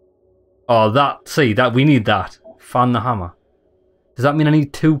 Oh, that, see, that we need that. Fan the hammer. Does that mean I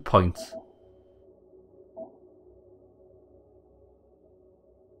need 2 points?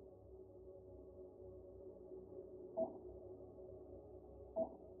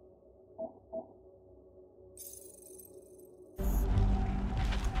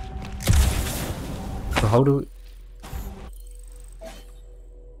 So how do we...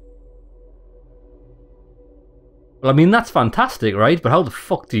 Well, I mean, that's fantastic, right? But how the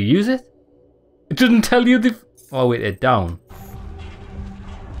fuck do you use it? It doesn't tell you the... Oh, wait, it's down.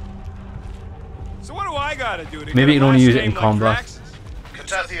 So what do I gotta do to Maybe you get a can only last use it in name like combat. Drax's?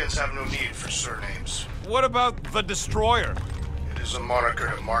 Catathians have no need for surnames. What about the Destroyer? It is a moniker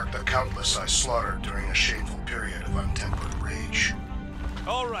to mark the countless I slaughtered during a shameful period of untempered rage.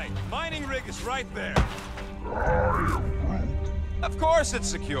 All right, mining rig is right there. Of course it's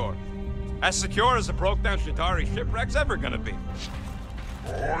secure. As secure as a broke-down Chitauri shipwreck's ever gonna be.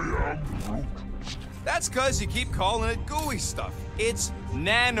 That's cause you keep calling it gooey stuff. It's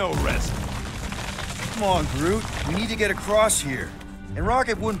nano-resin. Come on, Groot. We need to get across here. And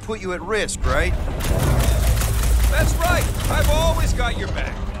Rocket wouldn't put you at risk, right? That's right. I've always got your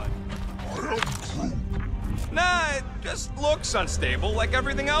back, bud. Nah, it just looks unstable like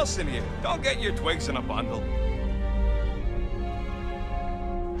everything else in here. Don't get your twigs in a bundle.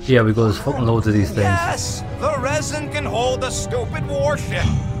 Yeah, we got there's fucking loads of these things. Yes! The resin can hold a stupid warship.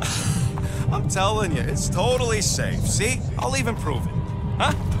 I'm telling you, it's totally safe. See? I'll even prove it.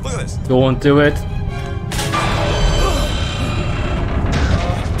 Huh? Look at this. Don't do it.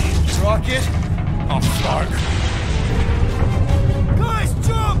 Rocket? Oh, fuck. Guys,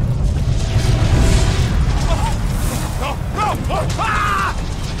 jump! No! No! Ah!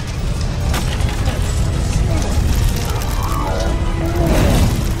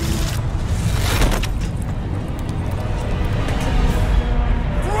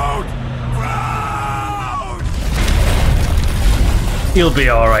 He'll be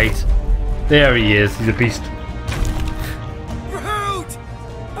alright. There he is. He's a beast. Groot!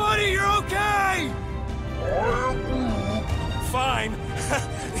 Buddy, you're okay! Fine.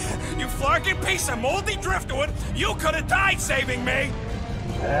 You flarking piece of moldy driftwood! You could have died saving me!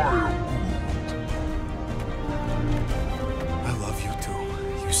 I love you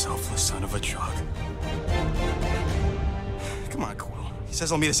too, you selfless son of a chug. Come on, Quill. He says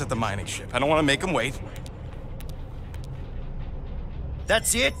he'll meet us at the mining ship. I don't want to make him wait.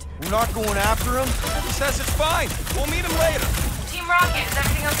 That's it? We're not going after him? He says it's fine. We'll meet him later. Team Rocket, is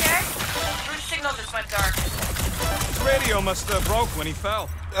everything okay? Groot's signal just went dark. His radio must have broke when he fell.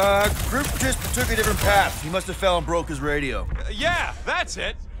 Groot just took a different path. He must have fell and broke his radio. Yeah, that's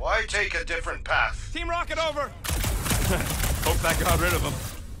it. Why take a different path? Team Rocket over. Hope that got rid of him.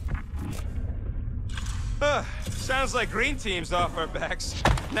 Sounds like Green Team's off our backs.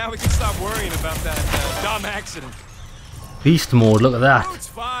 Now we can stop worrying about that dumb accident. Beast mode, look at that. It's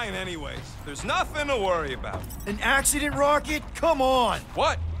fine anyways. There's nothing to worry about. An accident, Rocket? Come on!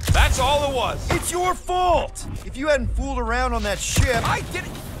 What? That's all it was. It's your fault! If you hadn't fooled around on that ship... I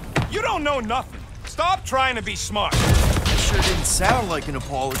didn't... You don't know nothing. Stop trying to be smart. It sure didn't sound like an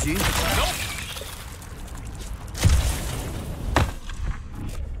apology. Nope.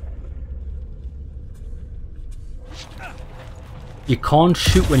 You can't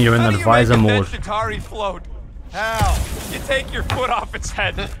shoot when you're in the visor mode. Chitauri float? How? You take your foot off its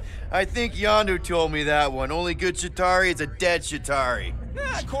head. I think Yondu told me that one. Only good Chitauri is a dead Chitauri.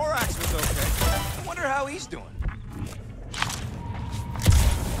 Yeah, Korax was okay. I wonder how he's doing.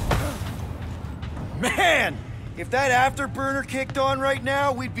 Man! If that afterburner kicked on right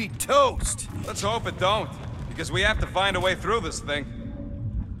now, we'd be toast. Let's hope it don't, because we have to find a way through this thing.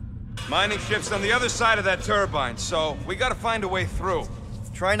 Mining ship's on the other side of that turbine, so we gotta find a way through.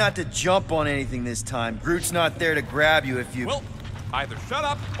 Try not to jump on anything this time. Groot's not there to grab you if you... Well, either shut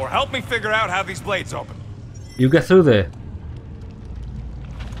up or help me figure out how these blades open. You get through there.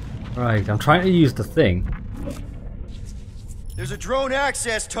 Right, I'm trying to use the thing. There's a drone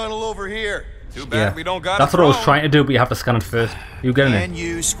access tunnel over here. Too bad we don't got That's a what I was drone. trying to do, but you have to scan it first. You get in Can it.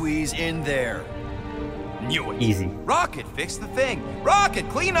 you squeeze in there? Knew it. Easy. Rocket, fix the thing. Rocket,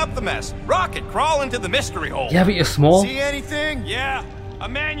 clean up the mess. Rocket, crawl into the mystery hole. Yeah, but you're small. See anything? Yeah, a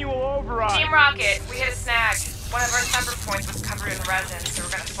manual override. Team Rocket, we hit a snag. One of our temper points was covered in resin, so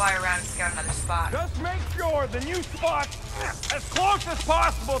we're gonna fly around and scout another spot. Just make sure the new spot's as close as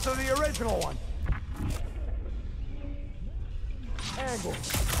possible to the original one. Angle.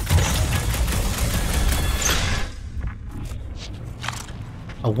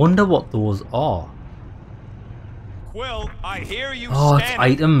 I wonder what those are. Quill, I hear you Oh, it's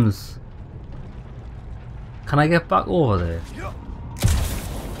standing. items. Can I get back over there?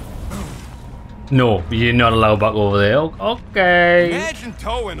 No, you're not allowed back over there. Okay. Imagine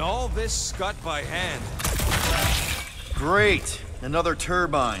towing all this Scott by hand. Great. Another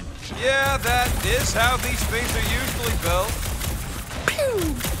turbine. Yeah, that is how these things are usually built.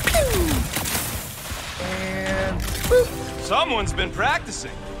 Pew! Pew! And boop! Someone's been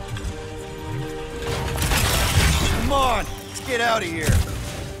practicing. Come on, let's get out of here.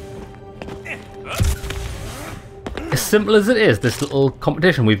 As simple as it is, this little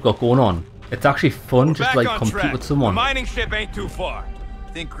competition we've got going on, it's actually fun just Back like on compete track. with someone. The mining ship ain't too far.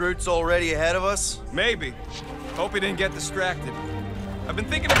 Think Groot's already ahead of us? Maybe. Hope he didn't get distracted. I've been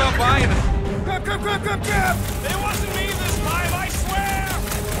thinking about buying it. Grab, grab, grab, grab, grab! It wasn't me this time, I swear!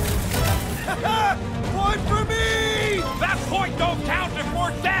 One for me! That point don't count if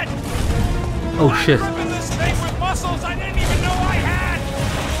we're dead! Oh shit. I'm gripping this thing with muscles I didn't even know I had!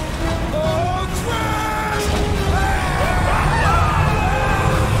 Oh, crash!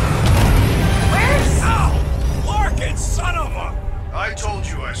 Where's... Ow! Larkin, son of a... I told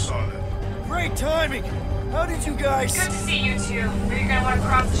you I saw that. Great timing! How did you guys... Good to see you two, but you're gonna want to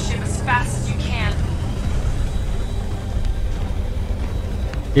cross the ship as fast as you can.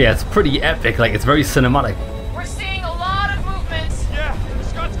 Yeah, it's pretty epic, like it's very cinematic. We're seeing a lot of movement. Yeah,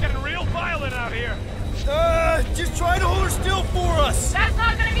 Scott's getting real violent out here. Just try to hold her still for us! That's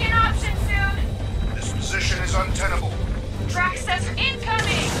not gonna be an option soon. This position is untenable. Track says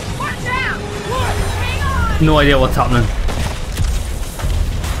incoming. Watch out! What? Hang on! No idea what's happening.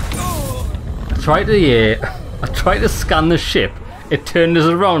 I tried to scan the ship, it turned us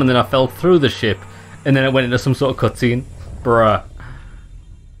around and then I fell through the ship and then it went into some sort of cutscene. Bruh.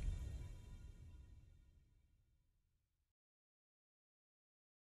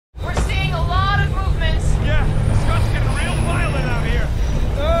 We're seeing a lot of movement. Yeah, Scott's getting real violent out here.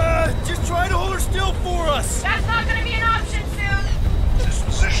 Just try to hold her still for us! That's not gonna be an option soon. This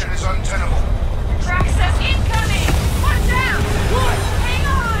position is untenable. Track says incoming. Watch out! What? Hang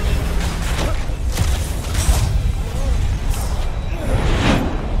on!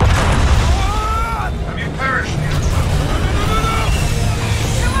 Have you perished,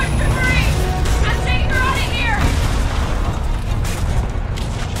 Too much debris. I'm taking her out of here.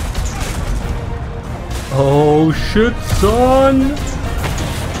 Oh shit, son!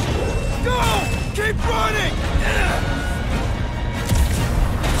 Go! Keep running!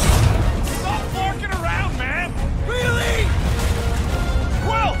 Stop walking around, man! Really?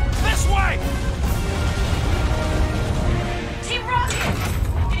 Quill, this way! Team Rocket,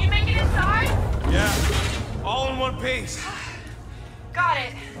 did you make it inside? Yeah, all in one piece. Got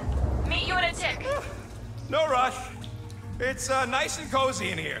it. Meet you in a tick. No rush. It's nice and cozy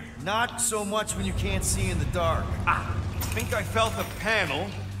in here. Not so much when you can't see in the dark. I think I felt a panel.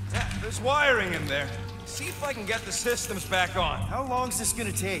 Yeah, there's wiring in there. See if I can get the systems back on. How long's this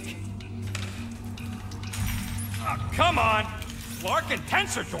gonna take? Come on! Larkin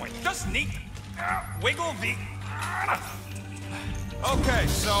tensor joint. Just need wiggle the... Okay,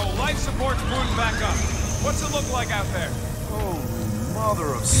 so life support's booting back up. What's it look like out there? Oh,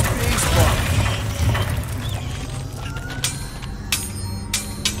 mother of spacebar.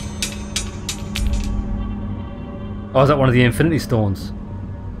 Oh, is that one of the Infinity Stones?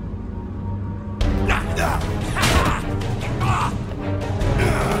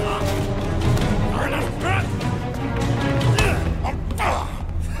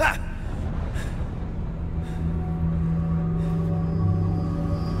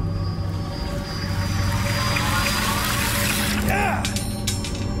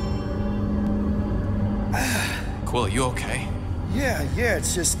 Quill, you okay? Yeah,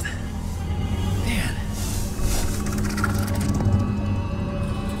 it's just... Man.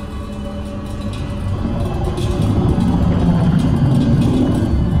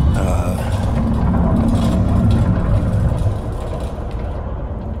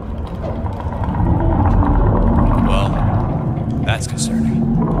 Well, that's concerning.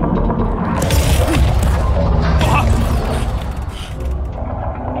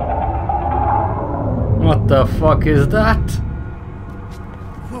 What the fuck is that?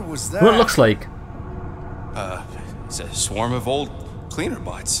 What was that? What it looks like? It's a swarm of old cleaner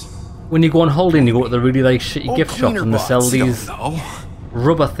bots. When you go on holiday and you go to the really like shitty Oh, gift shops cleaner and they sell bots. these No.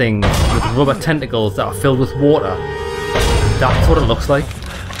 rubber things with rubber tentacles that are filled with water. That's what it looks like.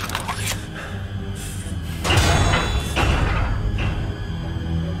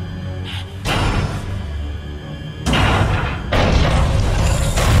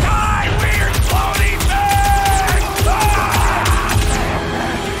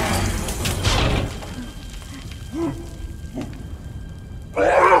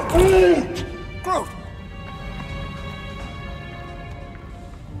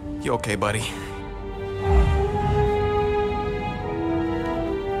 You okay, buddy?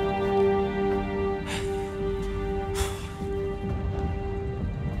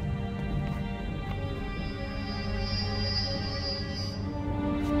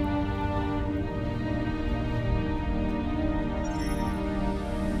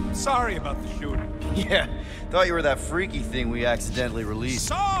 Sorry about the shooting. Yeah, thought you were that freaky thing we accidentally released.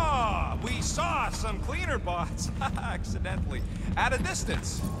 We saw some cleaner bots, accidentally, at a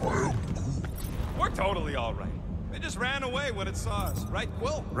distance. We're totally all right. They just ran away when it saw us, right,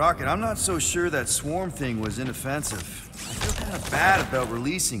 Quill? Rocket, I'm not so sure that swarm thing was inoffensive. I feel kind of bad about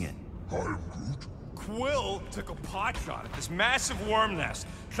releasing it. Quill took a pot shot at this massive worm nest.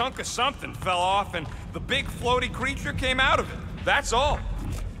 Chunk of something fell off and the big floaty creature came out of it. That's all.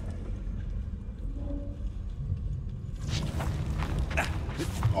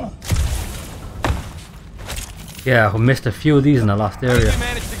 Yeah, we missed a few of these in the last area. How did you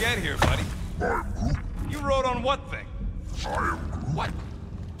manage to get here, buddy? You rode on what thing? What?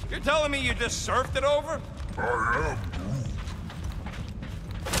 You're telling me you just surfed it over? I am.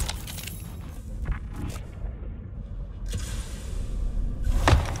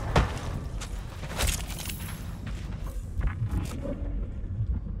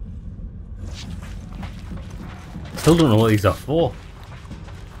 Still don't know what these are for.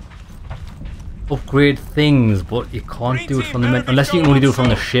 Upgrade things, but you can't do it from the unless you can only do it from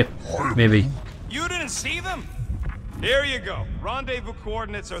the ship, maybe. You didn't see them? Here you go. Rendezvous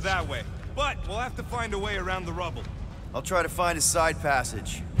coordinates are that way, but we'll have to find a way around the rubble. I'll try to find a side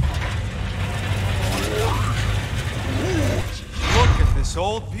passage. Look at this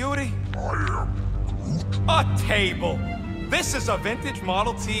old beauty. A table. This is a vintage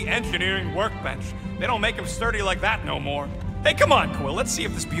Model T engineering workbench. They don't make them sturdy like that no more. Hey, come on, Quill. Let's see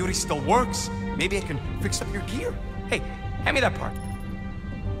if this beauty still works. Maybe I can fix up your gear. Hey, hand me that part.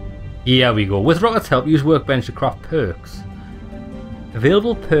 Here we go. With Rocket's help, use Workbench to craft perks.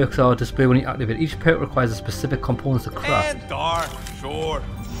 Available perks are displayed when you activate. Each perk requires a specific components to craft. And dark, sure.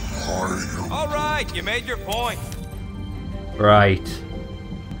 Alright, you made your point. Right.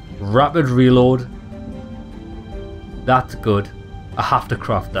 Rapid reload. That's good. I have to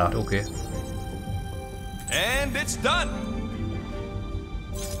craft that, okay. And it's done.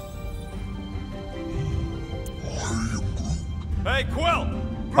 Hey, Quill!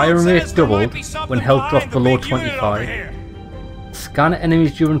 Fire rate doubled when health drops below 25. Scan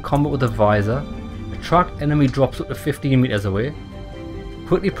enemies during combat with a visor. Attract enemy drops up to 15 meters away.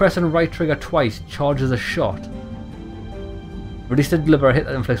 Quickly pressing right trigger twice charges a shot. Release to deliver a hit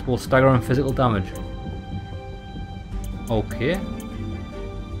that inflicts both stagger and physical damage. Okay.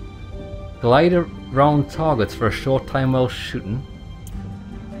 Glide around targets for a short time while shooting.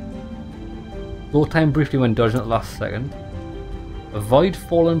 Slow time briefly when dodging at the last second. Avoid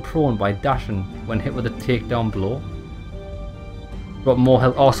falling prone by dashing when hit with a takedown blow. Got more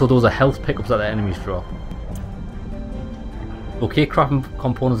health. Also, those are health pickups that the enemies drop. Okay, crafting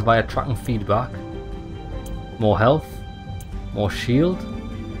components via tracking feedback. More health. More shield.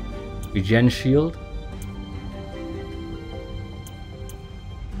 Regen shield.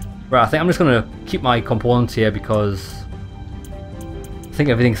 Right, I think I'm just gonna keep my components here because I think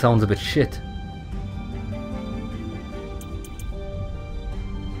everything sounds a bit shit.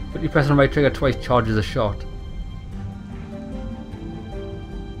 Quickly pressing right trigger twice charges a shot.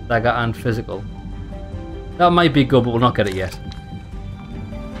 Dagger and physical. That might be good, but we'll not get it yet.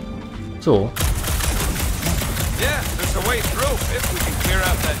 So. Yeah, there's a way through if we can clear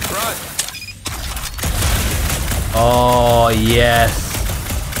out that crud. Oh, yes.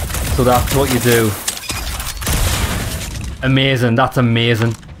 So that's what you do. Amazing, that's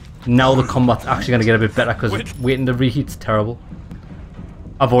amazing. Now the combat's actually going to get a bit better because waiting to reheat's terrible.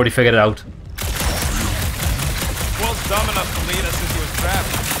 I've already figured it out. Will's dumb enough to lead us into his trap.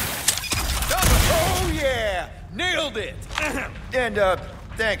 Oh yeah! Nailed it! And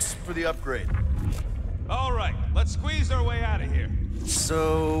thanks for the upgrade. Alright, let's squeeze our way out of here.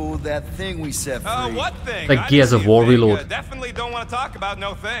 So, that thing we set free... What thing? Like Gears of War reload. Definitely don't want to talk about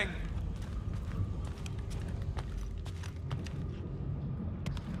no thing.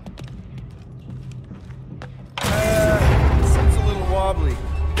 Seems a little wobbly. You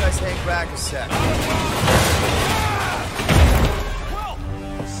guys hang back a sec.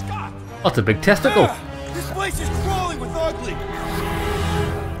 Whoa! Scott! That's a big testicle. This place is crawling with ugly.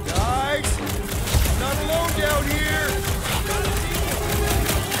 Guys, I'm not alone down here.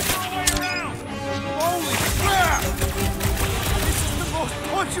 Holy crap! This is the most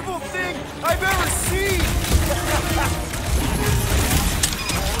punchable thing I've ever seen.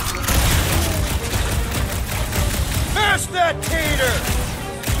 Smash that tater!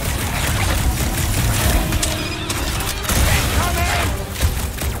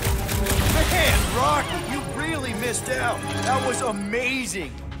 Man, Rocky, you really missed out. That was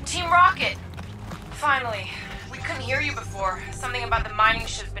amazing. Team Rocket! Finally. We couldn't hear you before. Something about the mining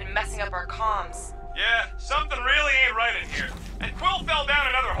ship's been messing up our comms. Yeah, something really ain't right in here. And Quill fell down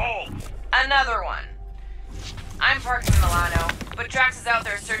another hole. Another one. I'm parked in Milano, but Drax is out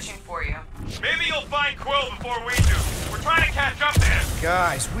there searching for you. Maybe you'll find Quill before we do. We're trying to catch up to him.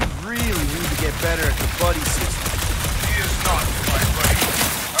 Guys, we really need to get better at the buddy system. He is not my buddy.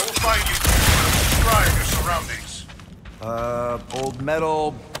 I will find you. Describe your surroundings. Old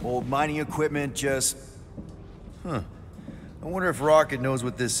metal, old mining equipment, just... Huh. I wonder if Rocket knows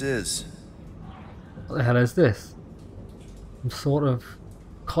what this is. What the hell is this? Some sort of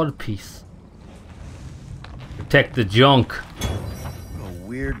codpiece. Protect the junk. What a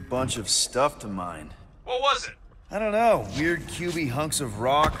weird bunch of stuff to mine. What was it? I don't know, weird cubey hunks of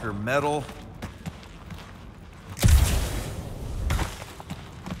rock or metal.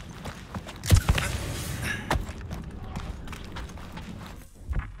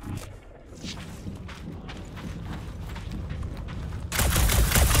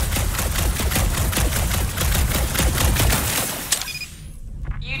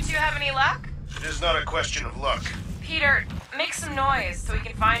 You two have any luck? It is not a question of luck. Peter, make some noise so we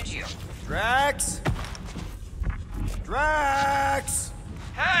can find you. Drax? Drax!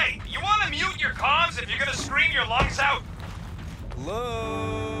 Hey, you want to mute your comms if you're gonna scream your lungs out?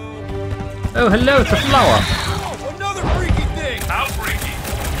 Hello? Oh, hello, it's a flower. Oh, another freaky thing! How freaky.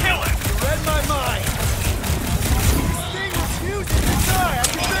 Kill it! You read my mind. This thing refuses to die. I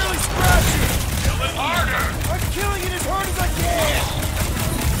can barely scratch it. Kill it harder! I'm killing it as hard as I can.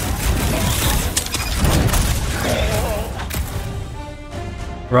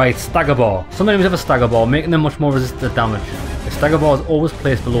 Right, stagger ball. Some enemies have a stagger ball, making them much more resistant to damage. A stagger ball is always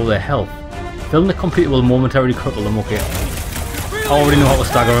placed below their health. Filling the computer will momentarily cripple them. Okay. I already know how to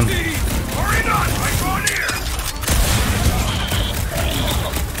stagger them. Hurry not! I draw near!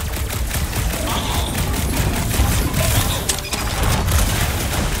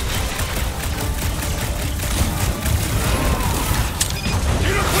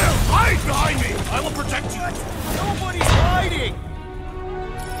 Peter Quill, hide behind me! I will protect you! Nobody's hiding.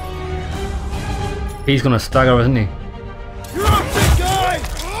 He's gonna stagger, isn't he? You're up, big guy.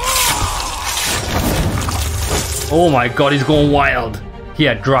 Oh my god, he's going wild.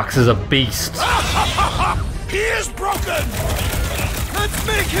 Yeah, Drax is a beast. He is broken! Let's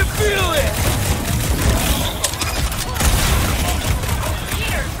make him feel it.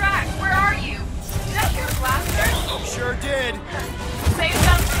 Peter, Drax, where are you? Did I hear a blaster? Sure did. Save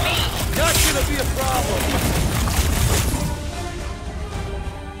some for me. Not gonna be a problem.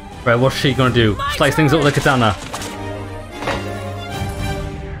 Right, what's she gonna do? Slice things up with a katana.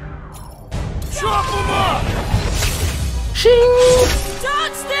 Chop him up. Shing!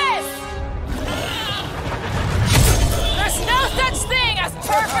 Dodge this! There's no such thing as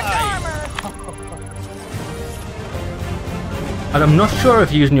perfect armor! And I'm not sure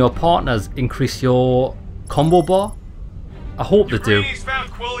if using your partners increase your combo bar. I hope they do. Greenies found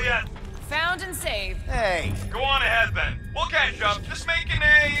Quill yet? Found and saved. Hey. Go on ahead then. We'll catch up. Just making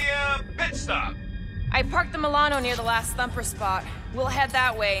a pit stop. I parked the Milano near the last thumper spot. We'll head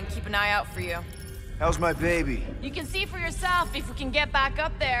that way and keep an eye out for you. How's my baby? You can see for yourself if we can get back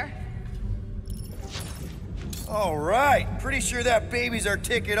up there. All right. Pretty sure that baby's our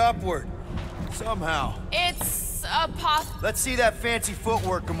ticket upward. Somehow. It's a Let's see that fancy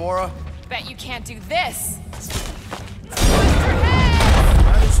footwork, Gamora. Bet you can't do this.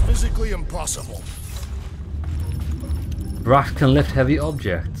 That is physically impossible. Drax can lift heavy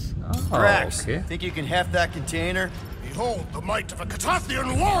objects. Oh, Drax, okay. think you can heft that container? Behold the might of a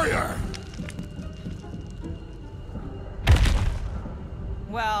Catathian warrior!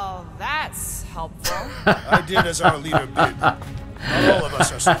 Well, that's helpful. I did as our leader bid. Not all of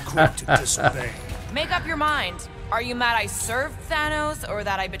us are so quick to disobey. Make up your mind. Are you mad I served Thanos or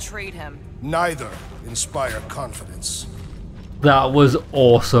that I betrayed him? Neither inspire confidence. That was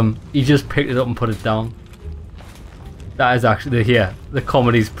awesome. He just picked it up and put it down. That is actually, yeah, the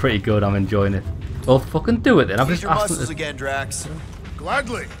comedy's pretty good. I'm enjoying it. Well, fucking do it then. I've Use just your asked muscles them again, Drax.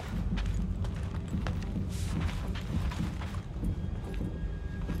 Gladly.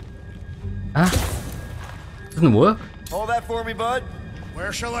 Doesn't work. Hold that for me, bud.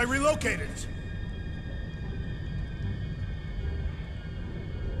 Where shall I relocate it?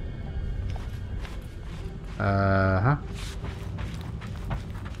 Uh-huh.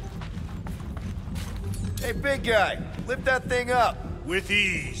 Hey, big guy, lift that thing up. With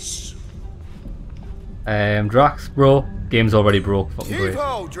ease. Drax, bro. Game's already broke. Fucking great.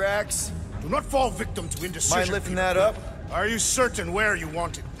 Heave-ho, Drax. Do not fall victim to indecision. Mind lifting Peter that Quill. up? Are you certain where you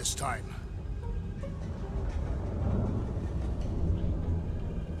want it this time?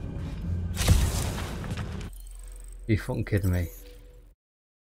 You fucking kidding me?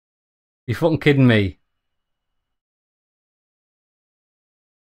 You fucking kidding me?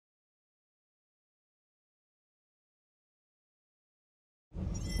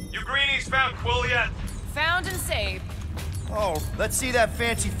 You greenies found Quill yet? Found and saved. Oh, let's see that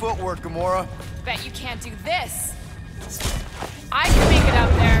fancy footwork, Gamora. Bet you can't do this. I can make it up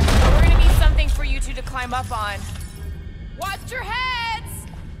there, but we're gonna need something for you two to climb up on. Watch your heads!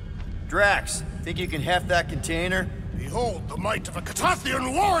 Drax, think you can heft that container? Behold the might of a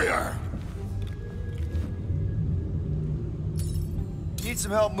Catathian warrior! Need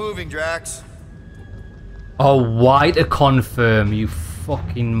some help moving, Drax. Oh, why to confirm, you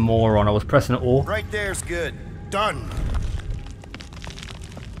fucking moron. I was pressing O. Right there's good. Done.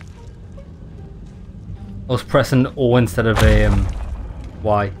 I was pressing O instead of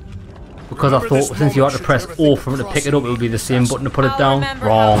Y. Because Remember, I thought this since you had moment to press should O never for it to think pick of it up, it would be the same button to put it I'll down. remember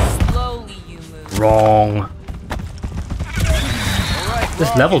Wrong. how slowly you move. Wrong. Alright,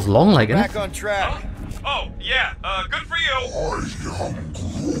 This level's long, like, isn't back it? on track. Oh, yeah, good for you. I am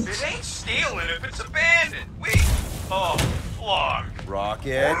Groot. It ain't stealing if it's abandoned. Oh, Lord.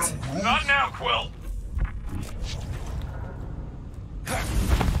 Rocket. Not now, Quill.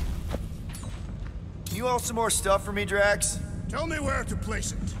 Can you haul some more stuff for me, Drax? Tell me where to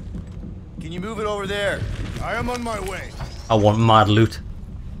place it. Can you move it over there? I am on my way. I want mad loot.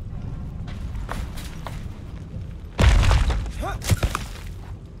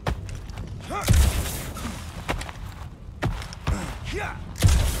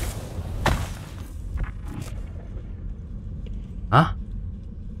 Huh?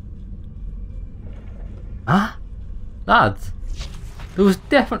 Huh? Lads, there was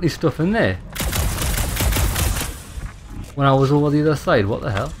definitely stuff in there when I was over the other side. What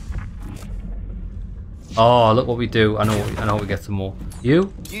the hell? Oh, look what we do. I know we get some more.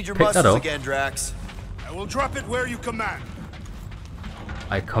 You Need your pick that muscles up. again, Drax. I will drop it where you command.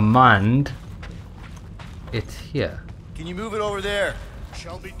 I command it here. Can you move it over there?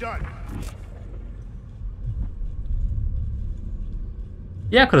 Shall be done.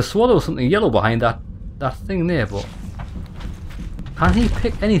 Yeah, I could have sworn there was something yellow behind that thing there, but can he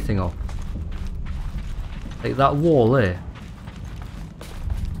pick anything up? Like that wall there.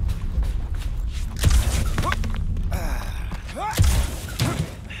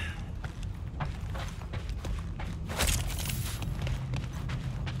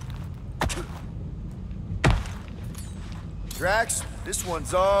 Drax, this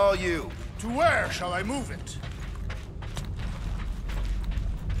one's all you. To where shall I move it?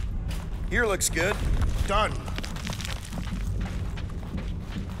 Here looks good. Done.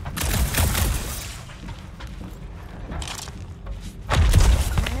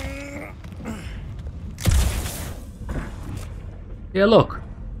 Yeah, look.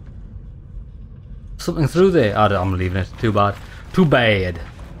 Something through there. Oh, I'm leaving it. Too bad. Too bad.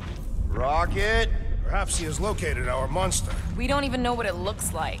 Rocket. Perhaps he has located our monster. We don't even know what it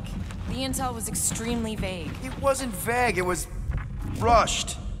looks like. The intel was extremely vague. It wasn't vague, it was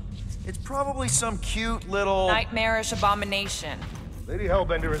rushed. It's probably some cute little... Nightmarish abomination. Lady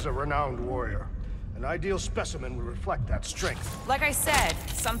Hellbender is a renowned warrior. An ideal specimen would reflect that strength. Like I said,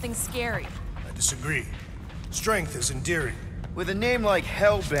 something scary. I disagree. Strength is endearing. With a name like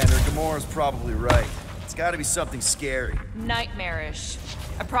Hellbender, Gamora's probably right. It's gotta be something scary. Nightmarish.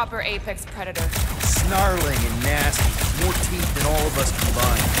 A proper apex predator. Snarling and nasty. More teeth than all of us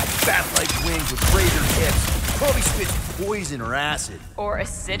combined. Bat-like wings with razor tips. Probably spits poison or acid. Or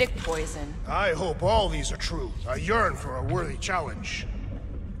acidic poison. I hope all these are true. I yearn for a worthy challenge.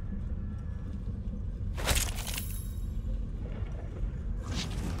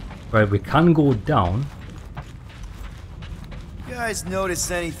 Right, we can go down. You guys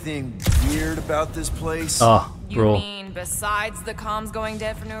notice anything weird about this place? Oh, You bro. mean besides the comms going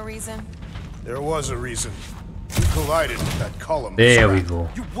dead for no reason? There was a reason. You collided with that column. There we scrap. go.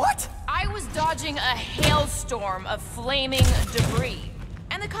 You what? I was dodging a hailstorm of flaming debris.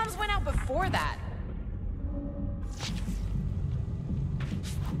 And the comms went out before that.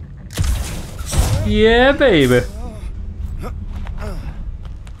 Yeah, baby.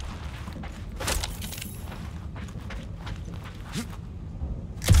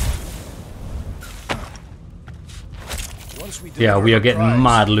 Once we Yeah, deliver we are her getting prize,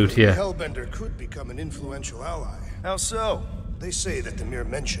 mad loot here. Hellbender could become an influential ally. How so? They say that the mere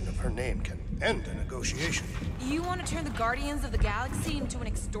mention of her name can end a negotiation. You want to turn the Guardians of the Galaxy into an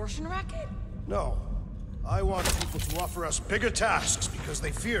extortion racket? No. I want people to offer us bigger tasks because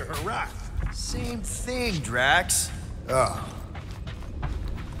they fear her wrath. Same thing, Drax. Ah.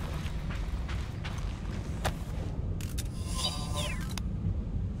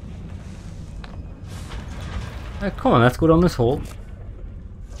 Come on, let's go down this hole.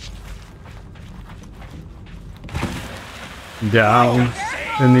 Down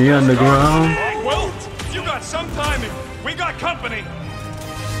in the underground. Well, you got some timing. We got company.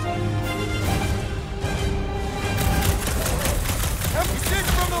 Have you seen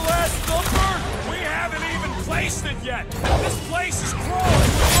from the last thumper? We haven't even placed it yet. This place is crawling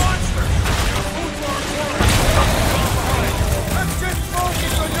with monsters. Food for our quarry. Let's just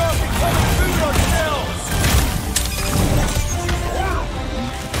focus on not becoming food ourselves.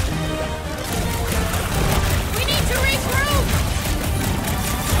 We need to regroup!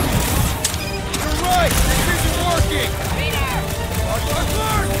 You're right. This isn't working. Peter!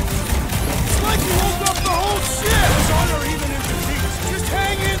 Clark! It's like you woke up the whole ship! It's honor even in defeat. Just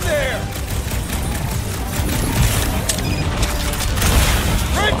hang in there!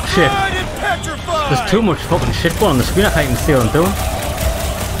 Shit. Red-eyed and petrified! There's too much fucking shit going on the screen. I can't even see what I'm doing.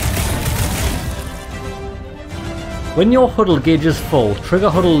 When your huddle gauge is full, trigger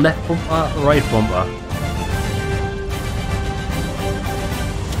huddle left bumper, right bumper.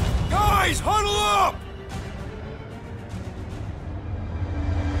 Guys, huddle up!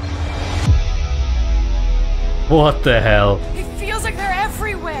 What the hell? It feels like they're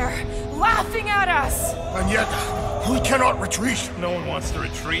everywhere, laughing at us. And yet, we cannot retreat. No one wants to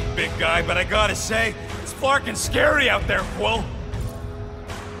retreat, big guy, but I gotta say, it's fucking scary out there, Quill.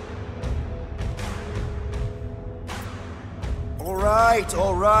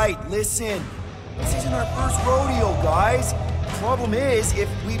 All right, listen. This isn't our first rodeo, guys. Problem is, if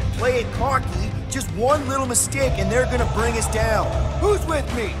we play it cocky, just one little mistake and they're gonna bring us down. Who's with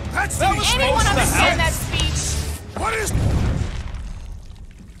me? That's Anyone understand that speech? What is...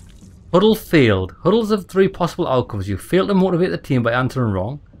 Huddle failed. Huddles have 3 possible outcomes. You fail to motivate the team by answering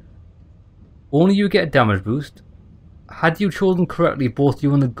wrong. Only you get a damage boost. Had you chosen correctly, both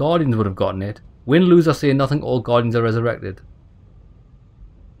you and the Guardians would have gotten it. Win, lose, or say nothing, all Guardians are resurrected.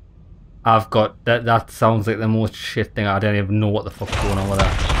 I've got that. That sounds like the most shit thing. I don't even know what the fuck's going on with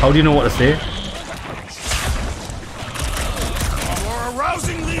that. How do you know what to say? You're a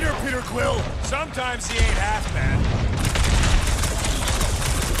rousing leader, Peter Quill. Sometimes he ain't half bad.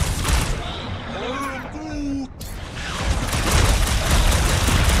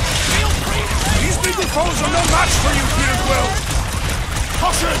 These big foes are no match for you, Peter Quill.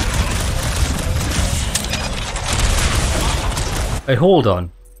 Caution! Hey, hold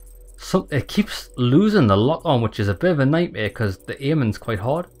on. So it keeps losing the lock on, which is a bit of a nightmare because the aiming's quite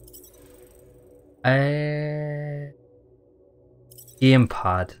hard.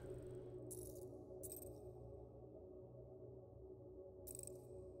 Gamepad.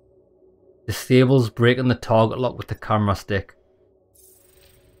 Disables breaking the target lock with the camera stick.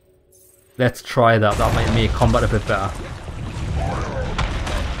 Let's try that. That might make combat a bit better.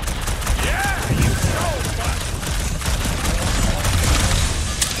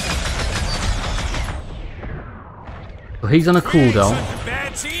 So he's on a cooldown.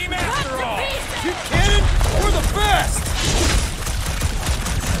 Bad team after all. You kidding? We're the best.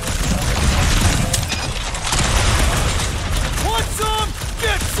 Want some?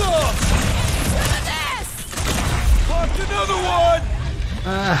 Get some. Locked another one.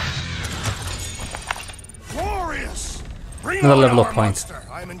 Glorious. Bring Another on level our up point. monster.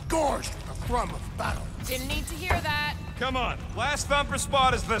 I am engorged with the thrum of battle. Didn't need to hear that. Come on. Last thumper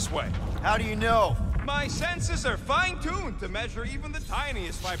spot is this way. How do you know? My senses are fine-tuned to measure even the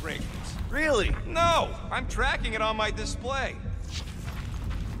tiniest vibrations. Really? No, I'm tracking it on my display.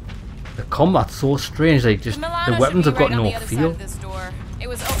 The combat's so strange. Like just the weapons have got no feel. It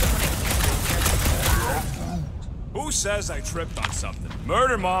was open when I came. Who says I tripped on something?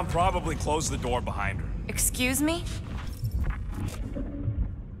 Murder Mom probably closed the door behind her. Excuse me?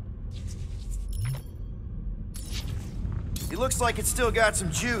 It looks like it's still got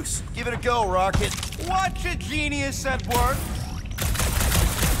some juice. Give it a go, Rocket. Watch a genius at work.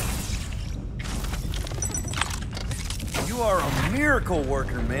 You are a miracle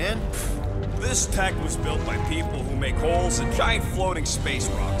worker, man. This tech was built by people who make holes in giant floating space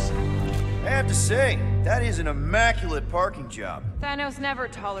rocks. I have to say, that is an immaculate parking job. Thanos never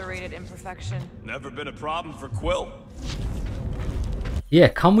tolerated imperfection. Never been a problem for Quill. Yeah,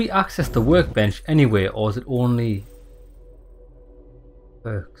 can we access the workbench anyway, or is it only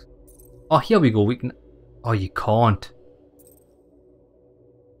perks? Oh, here we go. We can. Oh, you can't.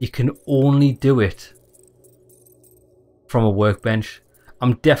 You can only do it from a workbench.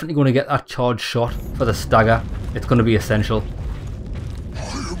 I'm definitely going to get that charge shot for the stagger. It's going to be essential.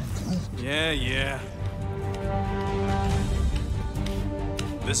 Yeah.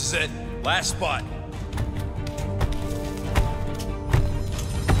 This is it. Last spot.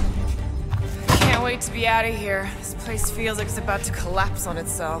 Can't Can't wait to be out of here. This place feels like it's about to collapse on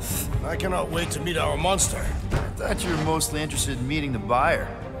itself. I cannot wait to meet our monster. I thought you were mostly interested in meeting the buyer.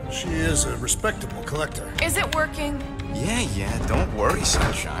 She is a respectable collector. Is it working? Yeah, don't worry,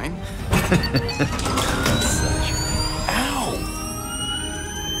 Sunshine. Ow!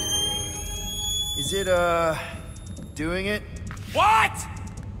 Is it, doing it? What?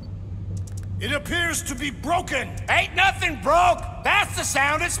 It appears to be broken. Ain't nothing broke. That's the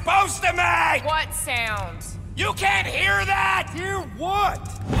sound it's supposed to make. What sound? You can't hear that. Hear what?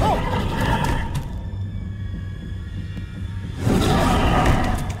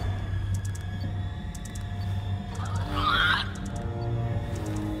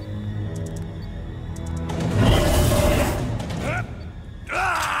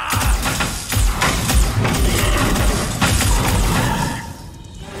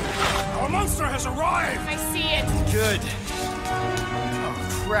 Our monster has arrived. I see it. Good. Oh,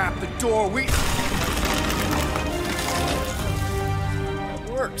 crap, the door, That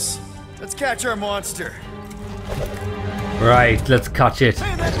works. Let's catch our monster. Right, let's catch it.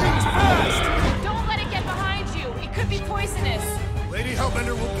 Man, that thing's fast! Don't let it get behind you. It could be poisonous. Lady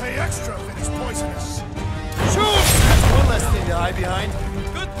Hellbender will pay extra if it is poisonous. Shoot! That's one less thing to hide behind.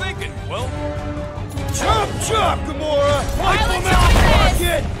 Good thinking, Will. Chop, chop, Gamora! Violet,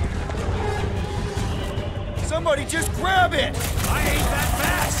 Rocket! Somebody just grab it! I ain't that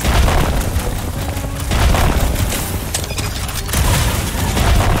fast.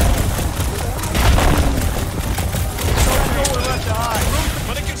 There's nowhere left to hide.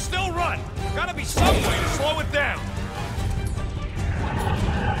 But it can still run. Gotta be some way to slow it down.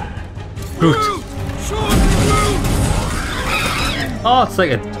 Groot. Shoot! Shoot! Oh, it's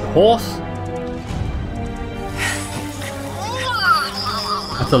like a horse.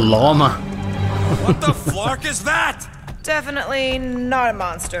 That's a llama. What the flark is that? Definitely not a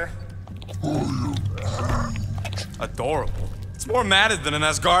monster. Adorable. It's more matted than an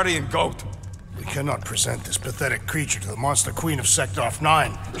Asgardian goat. We cannot present this pathetic creature to the Monster Queen of Sector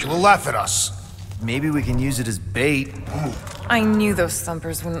 9. She will laugh at us. Maybe we can use it as bait. I knew those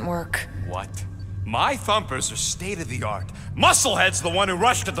thumpers wouldn't work. What? My thumpers are state-of-the-art. Musclehead's the one who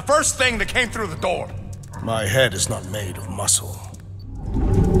rushed at the first thing that came through the door. My head is not made of muscle.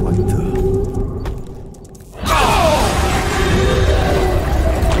 What the?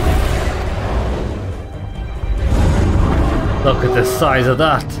 Look at the size of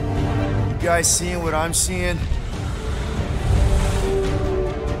that. You guys seeing what I'm seeing?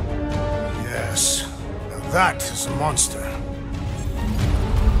 Yes. Now that is a monster.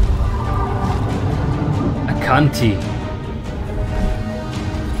 A Kanti.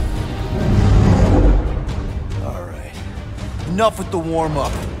 Alright. Enough with the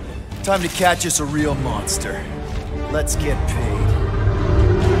warm-up. Time to catch us a real monster. Let's get paid.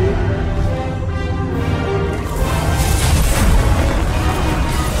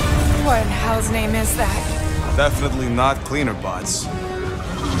 What in hell's name is that? Definitely not cleaner bots.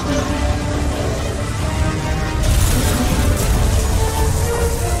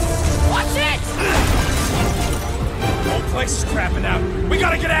 Watch it! Whole place is crapping out. We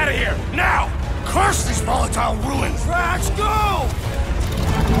gotta get out of here, now! Curse these volatile ruins! Drax, go!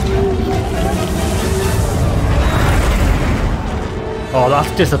 Oh,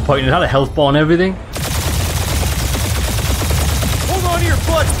 that's disappointing. It had a health bar and everything. Hold on to your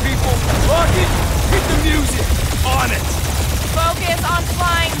butts, people! Rocket, hit the music! On it! Focus on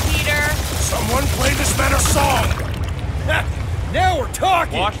flying, Peter. Someone play this man a song! Ha! Now we're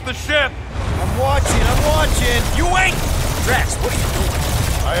talking! Watch the ship! I'm watching! You ain't! Drax, what are you doing?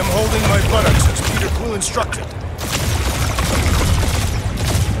 I am holding my buttocks as Peter Quill instructed.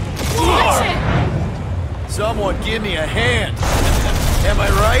 Watch it! Someone give me a hand! Am I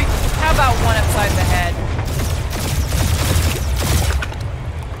right? How about one upside the head?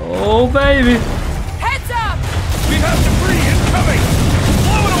 Oh, baby. Heads up! We have debris incoming!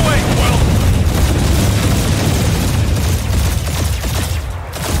 Blow it away, Quill!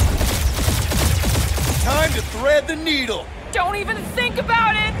 Time to thread the needle! Don't even think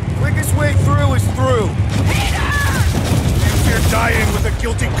about it! Quickest way through is through! You fear dying with a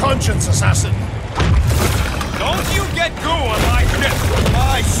guilty conscience, assassin. Don't you get goo on my ship!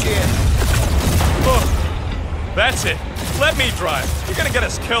 My shit! Look, that's it. Let me drive. You're gonna get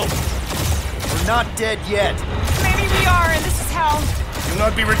us killed. We're not dead yet. Maybe we are, and this is hell. Do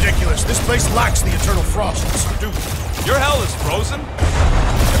not be ridiculous. This place lacks the eternal frost of Sarduk. Your hell is frozen?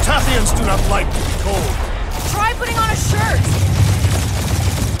 The Tathians do not like to be cold. Try putting on a shirt.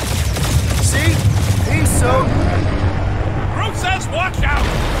 See? He's so... Groot says watch out!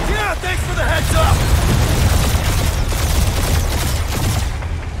 Yeah, thanks for the heads up!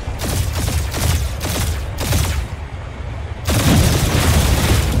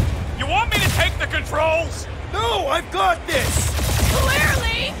 controls? No, I've got this!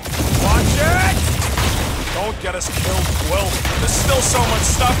 Clearly! Watch it! Don't get us killed, Quill. There's still so much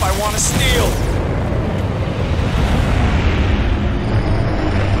stuff I want to steal.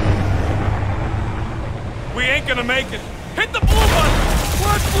 We ain't gonna make it. Hit the blue button!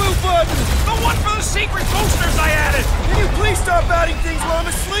 What blue button? The one for the secret boosters I added! Can you please stop adding things while I'm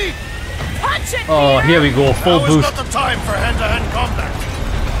asleep? Punch it, Oh, Peter! here we go. Full Now is boost. not the time for hand-to-hand combat.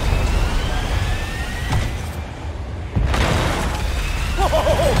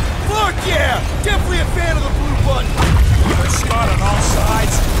 Whoa! Fuck yeah! Definitely a fan of the blue button. We're Scott on all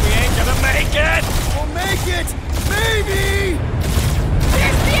sides. We ain't gonna make it! We'll make it! Maybe!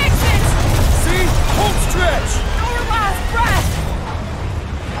 There's the exit! See? Home stretch! Our last breath!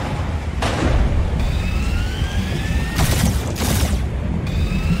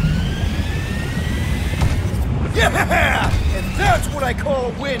 Yeah! And that's what I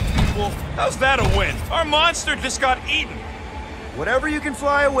call a win, people! How's that a win? Our monster just got eaten. Whatever you can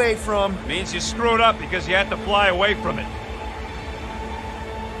fly away from. Means you screwed up because you had to fly away from it.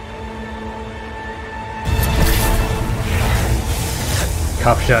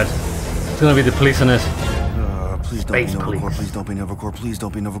 Captured. It's gonna be the police in it. Please don't Space be Nova Corps, police. please don't be Nova Corps, please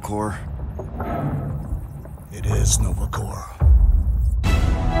don't be Nova Corps. It is Nova Corps.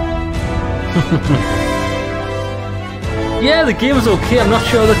 Yeah, the game is okay. I'm not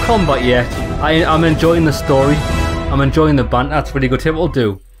sure of the combat yet. I'm enjoying the story. I'm enjoying the banter. That's really good. Here's what we'll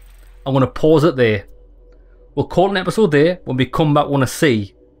do. I'm going to pause it there. We'll call an episode there. When we come back, we want to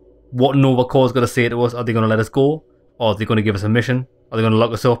see what Nova Corps is going to say to us. Are they going to let us go? Or are they going to give us a mission? Are they going to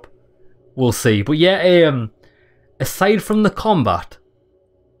lock us up? We'll see. But yeah, aside from the combat,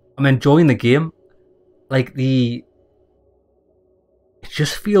 I'm enjoying the game. Like, it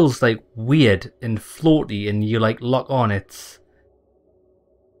just feels like weird and floaty, and you like lock on.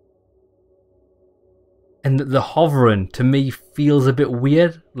 And the hovering to me feels a bit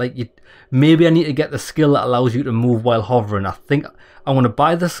weird. Like, maybe I need to get the skill that allows you to move while hovering. I think I'm going to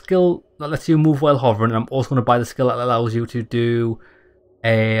buy the skill that lets you move while hovering, and I'm also going to buy the skill that allows you to do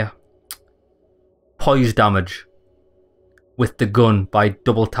poise damage with the gun by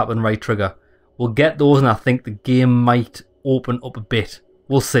double tapping right trigger. We'll get those, and I think the game might open up a bit.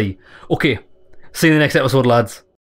 We'll see. Okay, see you in the next episode, lads.